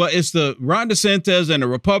about, well, it's the Ron DeSantis and the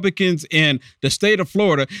Republicans in the state of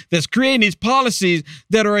Florida that's creating these policies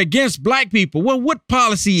that are against black people. Well, what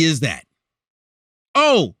policy is that?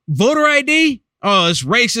 Oh, voter ID? Oh, it's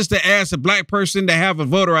racist to ask a black person to have a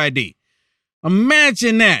voter ID.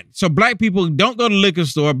 Imagine that. So black people don't go to the liquor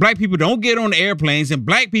store, black people don't get on airplanes, and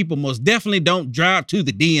black people most definitely don't drive to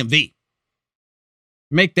the DMV.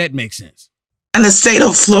 Make that make sense. And the state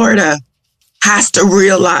of Florida has to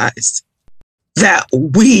realize that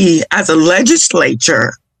we as a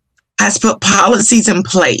legislature has put policies in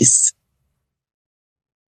place,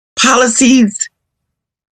 policies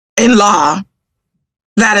in law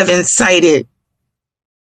that have incited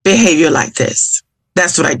behavior like this.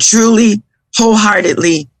 That's what I truly,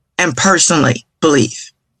 wholeheartedly, and personally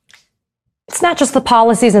believe. It's not just the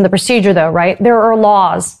policies and the procedure, though, right? There are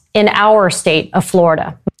laws in our state of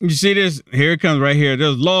Florida. You see this? Here it comes right here.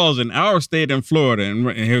 There's laws in our state in Florida,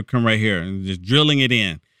 and here it come right here, and just drilling it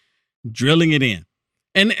in.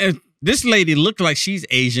 And this lady looked like she's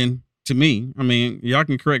Asian to me. I mean, y'all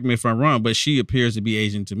can correct me if I'm wrong, but she appears to be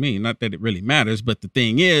Asian to me. Not that it really matters, but the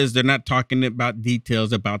thing is, they're not talking about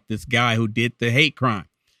details about this guy who did the hate crime.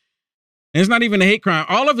 And it's not even a hate crime.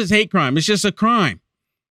 All of his hate crime, it's just a crime.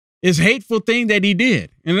 It's a hateful thing that he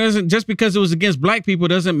did. And it doesn't, just because it was against black people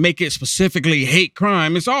doesn't make it specifically hate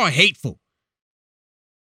crime. It's all hateful.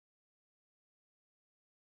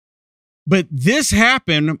 But this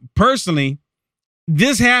happened, personally,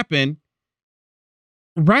 this happened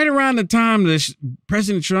right around the time that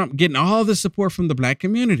President Trump getting all the support from the black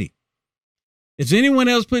community. Is anyone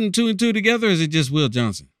else putting 2 and 2 together, or is it just Will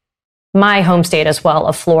Johnson? My home state as well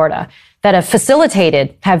of Florida, that have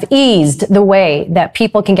facilitated, have eased the way that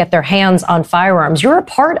people can get their hands on firearms. You're a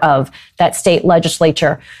part of that state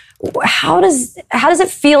legislature. How does it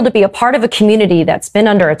feel to be a part of a community that's been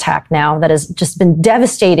under attack now, that has just been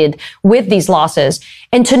devastated with these losses,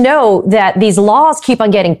 and to know that these laws keep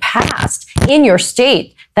on getting passed in your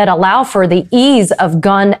state that allow for the ease of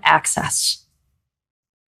gun access?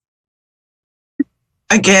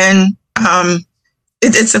 Again,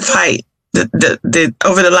 it's a fight.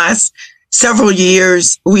 Over the last several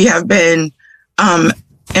years, we have been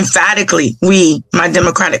emphatically, my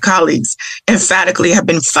Democratic colleagues, emphatically have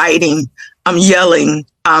been fighting, yelling,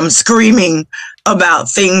 screaming about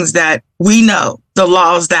things that we know, the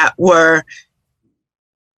laws that were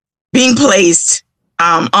being placed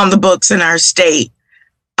on the books in our state,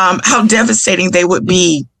 how devastating they would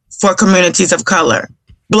be for communities of color,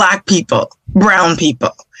 Black people, brown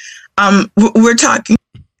people. We're talking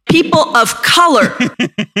people of color.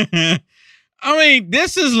 I mean,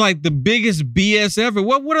 this is like the biggest BS ever.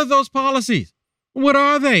 What are those policies? What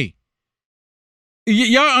are they?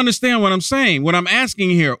 y'all understand what I'm saying? What I'm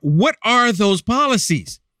asking here, what are those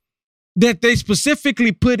policies that they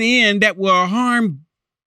specifically put in that will harm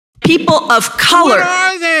people of color? What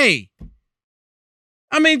are they?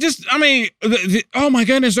 I mean, oh my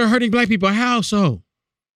goodness, they're hurting black people. How so?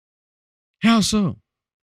 How so?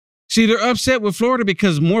 See, they're upset with Florida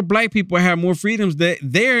because more black people have more freedoms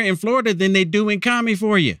there in Florida than they do in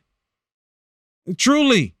California.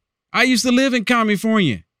 Truly, I used to live in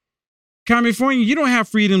California. California, you don't have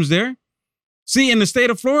freedoms there. See, in the state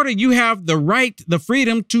of Florida, you have the right, the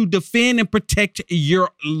freedom to defend and protect your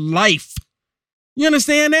life. You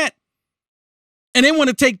understand that? And they want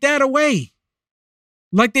to take that away.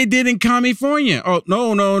 Like they did in California. Oh,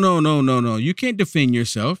 no. You can't defend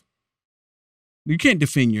yourself. You can't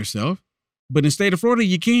defend yourself. But in the state of Florida,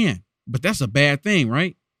 you can. But that's a bad thing,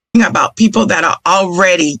 right? About people that are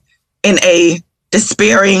already in a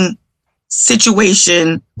despairing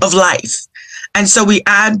situation of life. And so we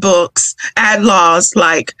add laws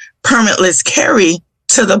like permitless carry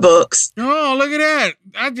to the books. Oh, look at that.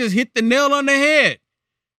 I just hit the nail on the head.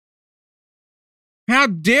 How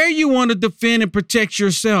dare you want to defend and protect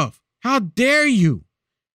yourself? How dare you?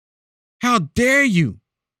 How dare you?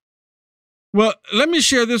 Well, let me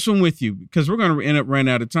share this one with you because we're going to end up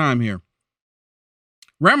running out of time here.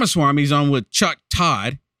 Ramaswamy's on with Chuck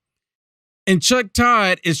Todd. And Chuck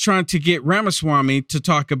Todd is trying to get Ramaswamy to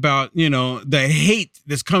talk about, the hate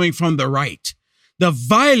that's coming from the right. The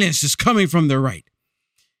violence is coming from the right.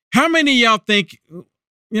 How many of y'all think,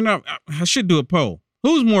 I should do a poll.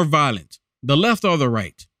 Who's more violent, the left or the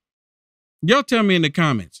right? Y'all tell me in the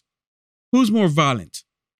comments. Who's more violent,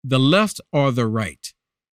 the left or the right?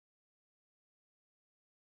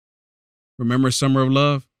 Remember Summer of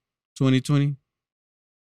Love, 2020?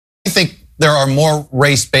 I think there are more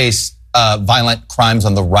race-based violent crimes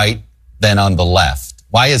on the right than on the left.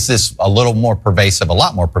 Why is this a lot more pervasive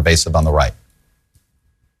on the right?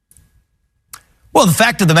 Well, the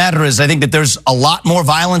fact of the matter is, I think that there's a lot more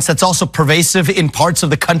violence that's also pervasive in parts of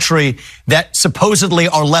the country that supposedly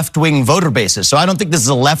are left-wing voter bases. So I don't think this is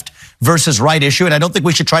a left versus right issue, and I don't think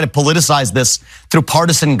we should try to politicize this through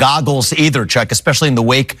partisan goggles either, Chuck, especially in the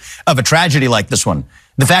wake of a tragedy like this one.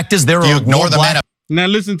 The fact is there are more black... Now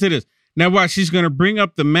listen to this. Now watch, she's going to bring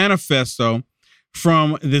up the manifesto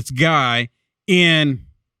from this guy in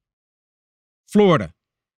Florida.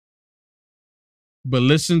 But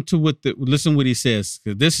listen what he says.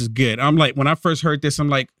 This is good. I'm like, when I first heard this,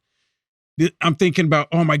 I'm thinking about,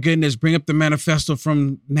 oh my goodness, bring up the manifesto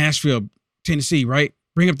from Nashville, Tennessee, right?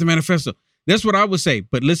 Bring up the manifesto. That's what I would say.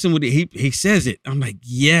 But listen what he says it. I'm like,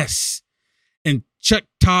 yes. And Chuck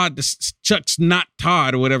Todd, Chuck's not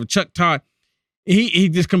Todd or whatever. Chuck Todd, he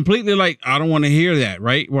just completely I don't want to hear that,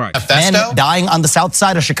 right? Right. Men dying on the south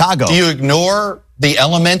side of Chicago. Do you ignore the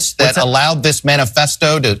elements that allowed this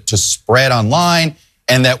manifesto to spread online,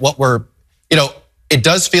 and that it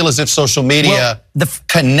does feel as if social media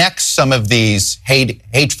connects some of these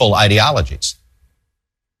hateful ideologies?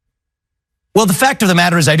 Well, the fact of the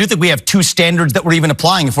matter is, I do think we have two standards that we're even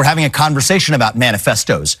applying if we're having a conversation about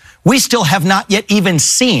manifestos. We still have not yet even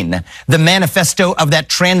seen the manifesto of that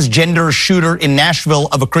transgender shooter in Nashville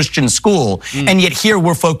of a Christian school, and yet here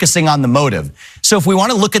we're focusing on the motive. So if we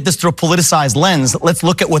want to look at this through a politicized lens, let's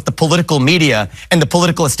look at what the political media and the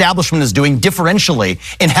political establishment is doing differentially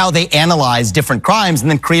in how they analyze different crimes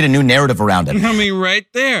and then create a new narrative around it. I mean, right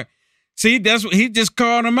there. See, that's what he just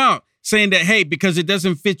called him out. Saying that, hey, because it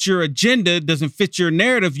doesn't fit your agenda, doesn't fit your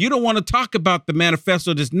narrative, you don't want to talk about the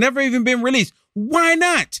manifesto that's never even been released. Why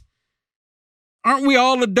not? Aren't we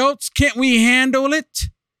all adults? Can't we handle it?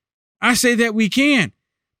 I say that we can,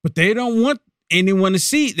 but they don't want anyone to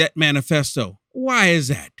see that manifesto. Why is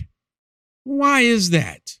that? Why is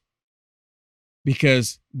that?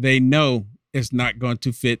 Because they know it's not going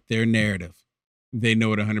to fit their narrative. They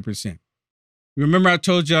know it 100%. Remember, I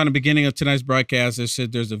told you in the beginning of tonight's broadcast, I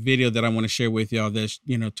said there's a video that I want to share with y'all that's,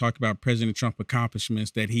 talk about President Trump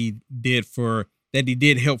accomplishments that he did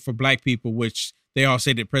help for black people, which they all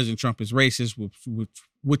say that President Trump is racist,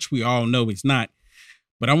 which we all know he's not.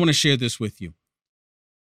 But I want to share this with you.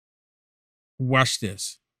 Watch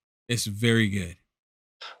this. It's very good.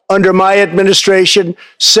 Under my administration,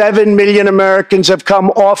 7 million Americans have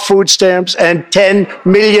come off food stamps and 10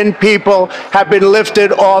 million people have been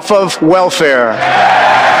lifted off of welfare.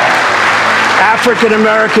 African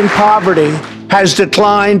American poverty has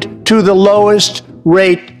declined to the lowest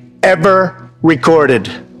rate ever recorded.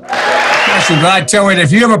 Listen, I tell you,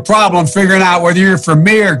 if you have a problem figuring out whether you're for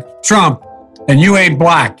me or Trump, and you ain't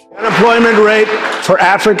black. Unemployment rate for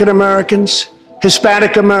African Americans,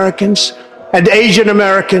 Hispanic Americans, and Asian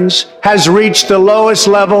Americans has reached the lowest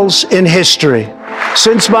levels in history.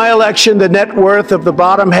 Since my election, the net worth of the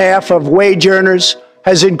bottom half of wage earners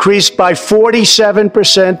has increased by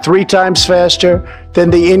 47%, 3 times faster than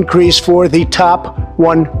the increase for the top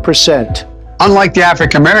 1%. Unlike the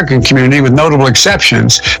African American community, with notable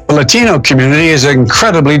exceptions, the Latino community is an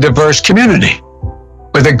incredibly diverse community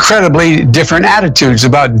with incredibly different attitudes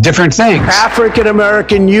about different things. African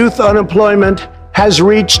American youth unemployment has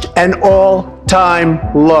reached an all-time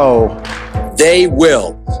low. They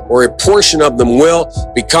will, or a portion of them will,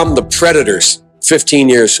 become the predators 15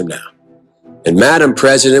 years from now. And Madam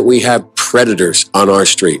President, we have predators on our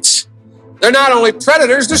streets. They're not only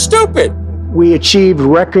predators, they're stupid. We achieved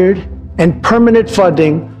record and permanent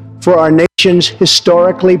funding for our nation's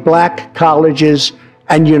historically black colleges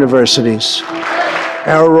and universities.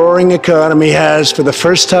 Our roaring economy has, for the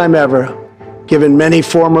first time ever, given many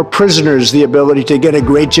former prisoners the ability to get a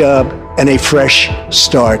great job and a fresh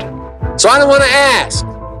start. So I don't want to ask,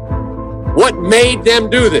 what made them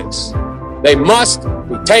do this? They must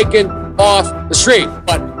be taken off the street,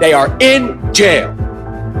 but they are in jail,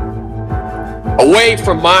 away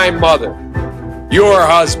from my mother, your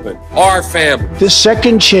husband, our family. This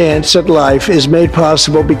second chance at life is made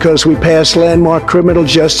possible because we passed landmark criminal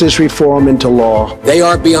justice reform into law. They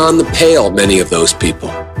are beyond the pale, many of those people.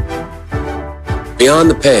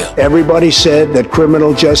 Beyond the pale. Everybody said that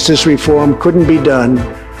criminal justice reform couldn't be done,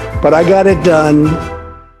 but I got it done.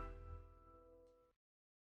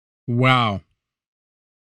 Wow.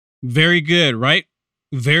 Very good, right?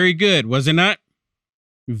 Very good, was it not?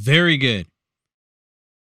 Very good.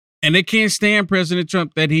 And they can't stand President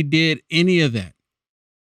Trump that he did any of that.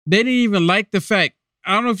 They didn't even like the fact,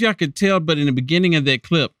 I don't know if y'all could tell, but in the beginning of that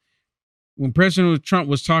clip, when President Trump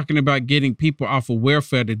was talking about getting people off of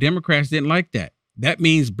welfare, the Democrats didn't like that. That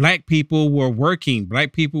means black people were working.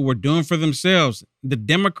 Black people were doing for themselves. The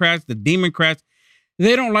Democrats, the Democrats,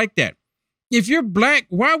 they don't like that. If you're black,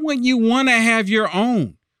 why wouldn't you want to have your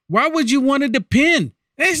own? Why would you want to depend?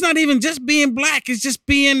 It's not even just being black. It's just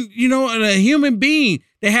being, a human being.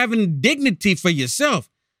 They're having dignity for yourself.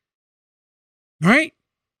 Right?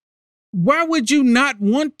 Why would you not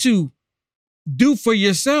want to do for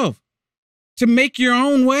yourself to make your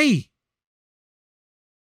own way?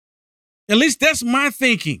 At least that's my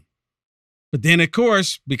thinking. But then, of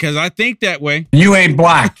course, because I think that way. You ain't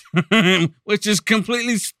black. Which is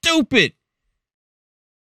completely stupid.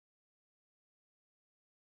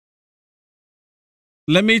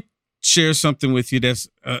 Let me share something with you that's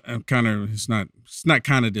it's not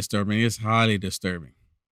kind of disturbing. It's highly disturbing.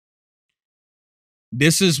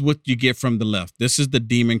 This is what you get from the left. This is the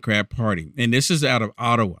Democrat Party. And this is out of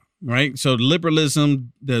Ottawa, right? So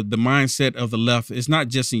liberalism, the mindset of the left is not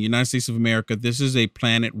just in the United States of America. This is a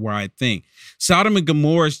planet-wide thing. Sodom and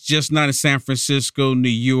Gomorrah is just not in San Francisco, New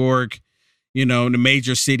York, the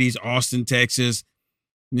major cities, Austin, Texas.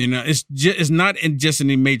 It's not just in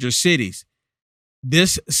the major cities.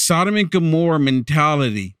 This Sodom and Gomorrah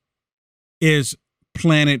mentality is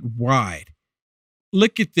planet-wide.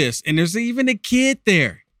 Look at this. And there's even a kid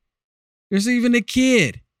there. There's even a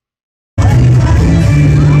kid. So you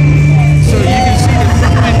can see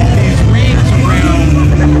these rings around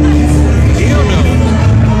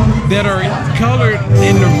dildos that are colored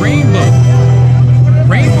in the rainbow.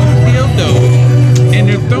 Rainbow dildos. And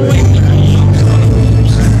they're throwing bombs on the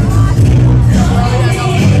boobs.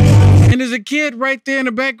 And there's a kid right there in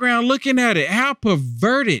the background looking at it. How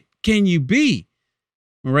perverted can you be?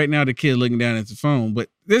 Well, right now the kid looking down at the phone, but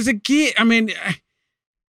there's a kid. I mean,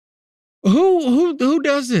 who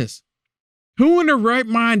does this? Who in their right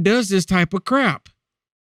mind does this type of crap?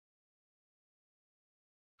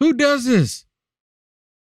 Who does this?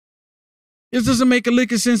 This doesn't make a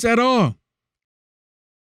lick of sense at all.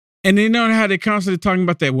 And you know how they're constantly talking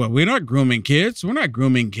about that. Well, we're not grooming kids. We're not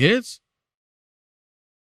grooming kids.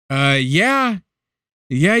 Yeah,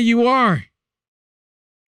 you are.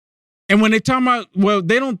 And when they talk about, well,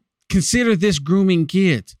 they don't consider this grooming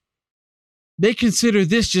kids. They consider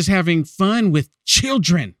this just having fun with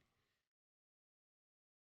children.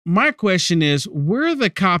 My question is, where are the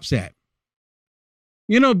cops at?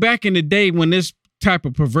 Back in the day when this type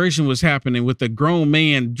of perversion was happening with a grown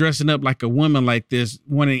man dressing up like a woman like this,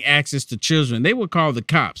 wanting access to children, they would call the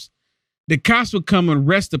cops. The cops would come and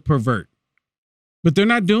arrest the pervert. But they're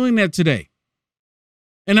not doing that today.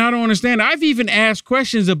 And I don't understand. I've even asked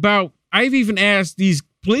these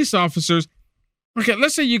police officers, okay,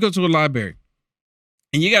 let's say you go to a library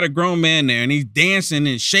and you got a grown man there and he's dancing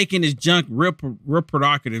and shaking his junk real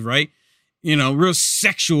provocative, right? Real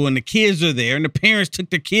sexual, and the kids are there and the parents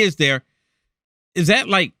took their kids there. Is that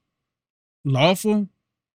like lawful?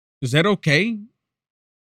 Is that okay?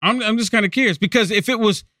 I'm just kind of curious, because if it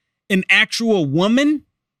was an actual woman,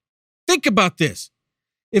 think about this.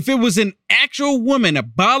 If it was an actual woman, a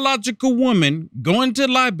biological woman, going to the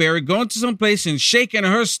library, going to some place and shaking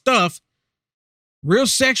her stuff real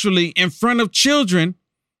sexually in front of children,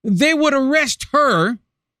 they would arrest her.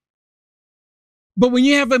 But when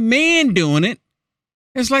you have a man doing it,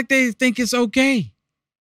 it's like they think it's okay.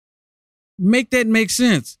 Make that make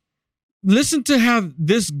sense. Listen to how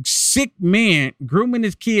this sick man grooming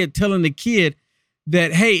his kid, telling the kid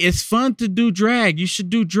that, hey, it's fun to do drag. You should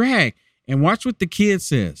do drag. And watch what the kid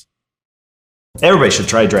says. Everybody should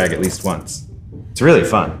try drag at least once. It's really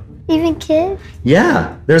fun. Even kids?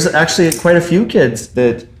 Yeah, there's actually quite a few kids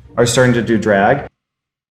that are starting to do drag.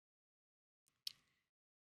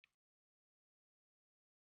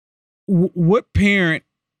 What parent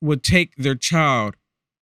would take their child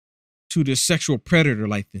to the sexual predator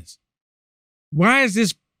like this? Why is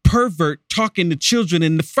this pervert talking to children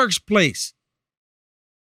in the first place?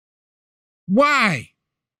 Why?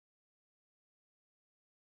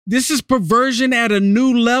 This is perversion at a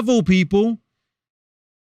new level, people.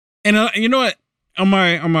 And you know what? On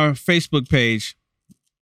my Facebook page,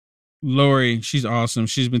 Lori, she's awesome.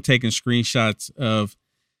 She's been taking screenshots of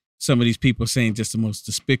some of these people saying just the most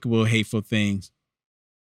despicable, hateful things.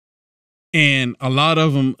 And a lot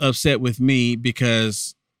of them upset with me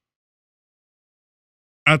because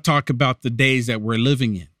I talk about the days that we're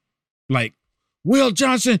living in. Like, Will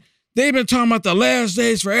Johnson, they've been talking about the last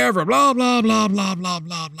days forever, blah, blah, blah, blah, blah,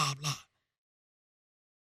 blah, blah, blah.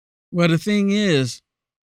 Well, the thing is,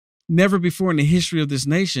 never before in the history of this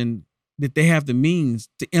nation did they have the means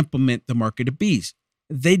to implement the mark of the beast.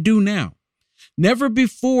 They do now. Never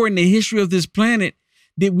before in the history of this planet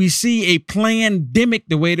did we see a pandemic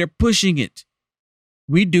the way they're pushing it.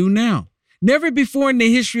 We do now. Never before in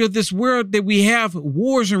the history of this world did we have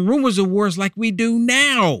wars and rumors of wars like we do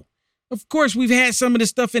now. Of course, we've had some of this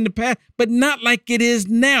stuff in the past, but not like it is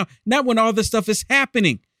now. Not when all this stuff is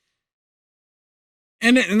happening.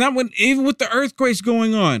 And not when, even with the earthquakes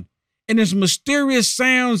going on, and there's mysterious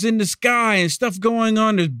sounds in the sky and stuff going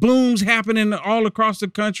on. There's booms happening all across the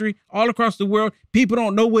country, all across the world. People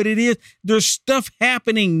don't know what it is. There's stuff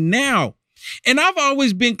happening now. And I've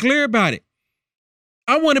always been clear about it.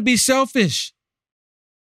 I want to be selfish.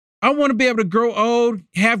 I want to be able to grow old,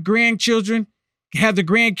 have grandchildren, have the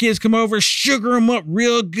grandkids come over, sugar them up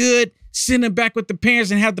real good, send them back with the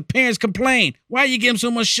parents and have the parents complain. Why you give them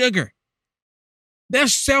so much sugar?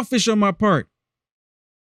 That's selfish on my part.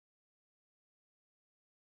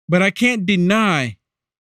 But I can't deny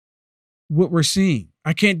what we're seeing.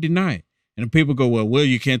 I can't deny it. And people go, well, Will,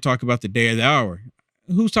 you can't talk about the day of the hour.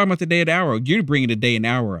 Who's talking about the day of the hour? You're bringing the day and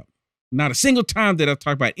hour up. Not a single time that I've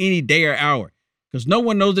talked about any day or hour, because no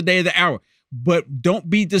one knows the day of the hour. But don't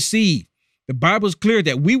be deceived. The Bible's clear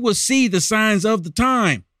that we will see the signs of the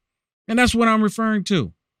time. And that's what I'm referring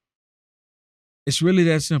to. It's really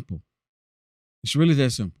that simple. It's really that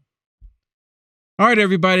simple. All right,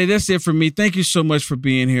 everybody, that's it for me. Thank you so much for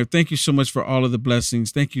being here. Thank you so much for all of the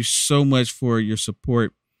blessings. Thank you so much for your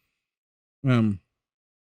support. I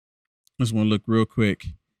just want to look real quick.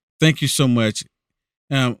 Thank you so much.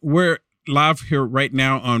 We're live here right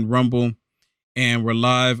now on Rumble, and we're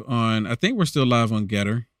live on, I think we're still live on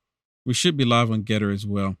Getter. We should be live on Getter as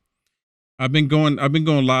well. I've been going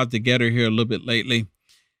live to Getter here a little bit lately.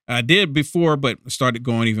 I did before, but started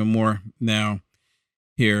going even more now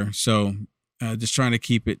here. So just trying to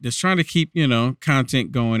keep,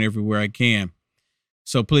 content going everywhere I can.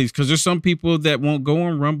 So please, because there's some people that won't go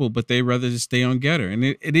on Rumble, but they rather just stay on Getter. And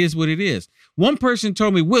it is what it is. One person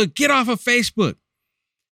told me, Will, get off of Facebook.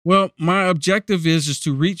 Well, my objective is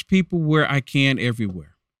to reach people where I can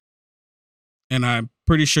everywhere. And I'm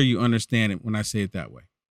pretty sure you understand it when I say it that way.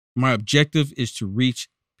 My objective is to reach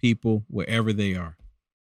people wherever they are.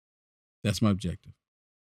 That's my objective.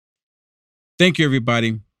 Thank you,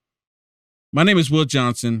 everybody. My name is Will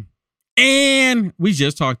Johnson, and we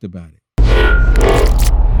just talked about it.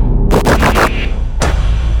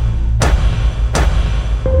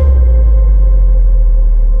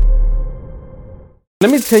 Let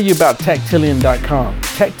me tell you about Tactilian.com.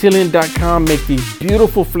 Tactilian.com make these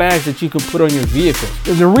beautiful flags that you can put on your vehicles.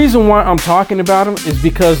 And the reason why I'm talking about them is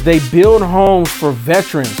because they build homes for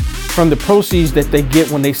veterans from the proceeds that they get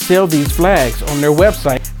when they sell these flags on their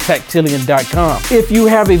website, Tactilian.com. If you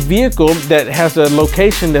have a vehicle that has a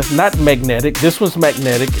location that's not magnetic, this one's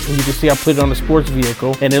magnetic, and you can see I put it on a sports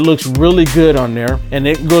vehicle, and it looks really good on there, and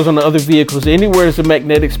it goes on the other vehicles. Anywhere there's a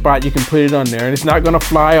magnetic spot, you can put it on there, and it's not gonna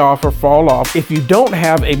fly off or fall off. If you don't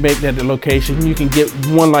have a magnetic location, you can get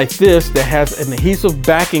one like this that has an adhesive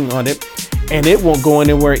backing on it, and it won't go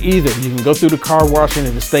anywhere either. You can go through the car wash and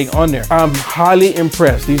it'll stay on there. I'm highly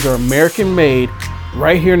impressed. These are American made,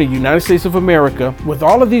 right here in the United States of America. With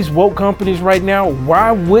all of these woke companies right now,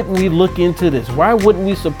 why wouldn't we look into this? Why wouldn't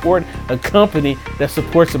we support a company that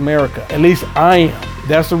supports America? At least I am.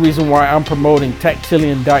 That's the reason why I'm promoting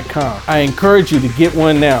Tactillion.com. I encourage you to get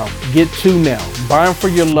one now. Get two now. Buy them for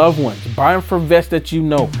your loved ones. Buy them for vets that you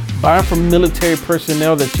know. Buy them for military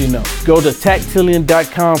personnel that you know. Go to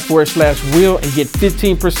Tactillion.com/Will and get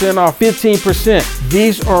 15% off. 15%.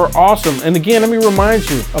 These are awesome. And again, let me remind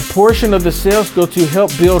you, a portion of the sales go to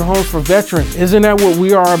help build homes for veterans. Isn't that what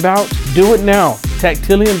we are about? Do it now.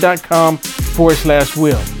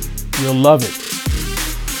 Tactillion.com/Will. You'll love it.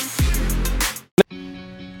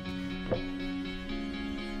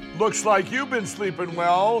 Looks like you've been sleeping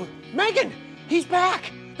well. Megan, he's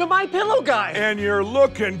back. The My Pillow guy. And you're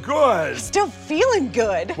looking good. Still feeling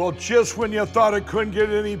good. Well, just when you thought it couldn't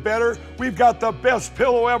get any better, we've got the best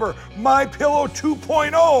pillow ever, My Pillow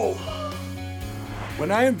 2.0.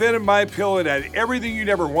 When I invented My Pillow, it had everything you'd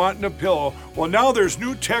ever want in a pillow. Well, now there's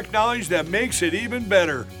new technology that makes it even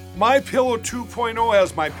better. My Pillow 2.0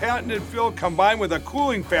 has my patented fill combined with a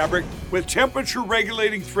cooling fabric with temperature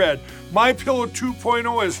regulating thread. My Pillow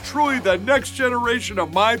 2.0 is truly the next generation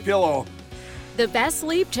of My Pillow. The best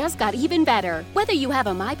sleep just got even better. Whether you have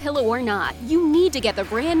a MyPillow or not, you need to get the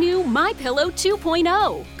brand new MyPillow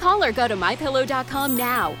 2.0. Call or go to MyPillow.com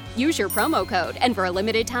now. Use your promo code, and for a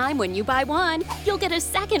limited time when you buy one, you'll get a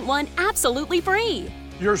second one absolutely free.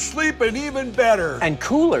 You're sleeping even better. And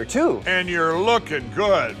cooler, too. And you're looking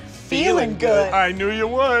good. Feeling good. I knew you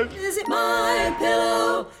would. Visit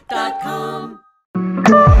MyPillow.com.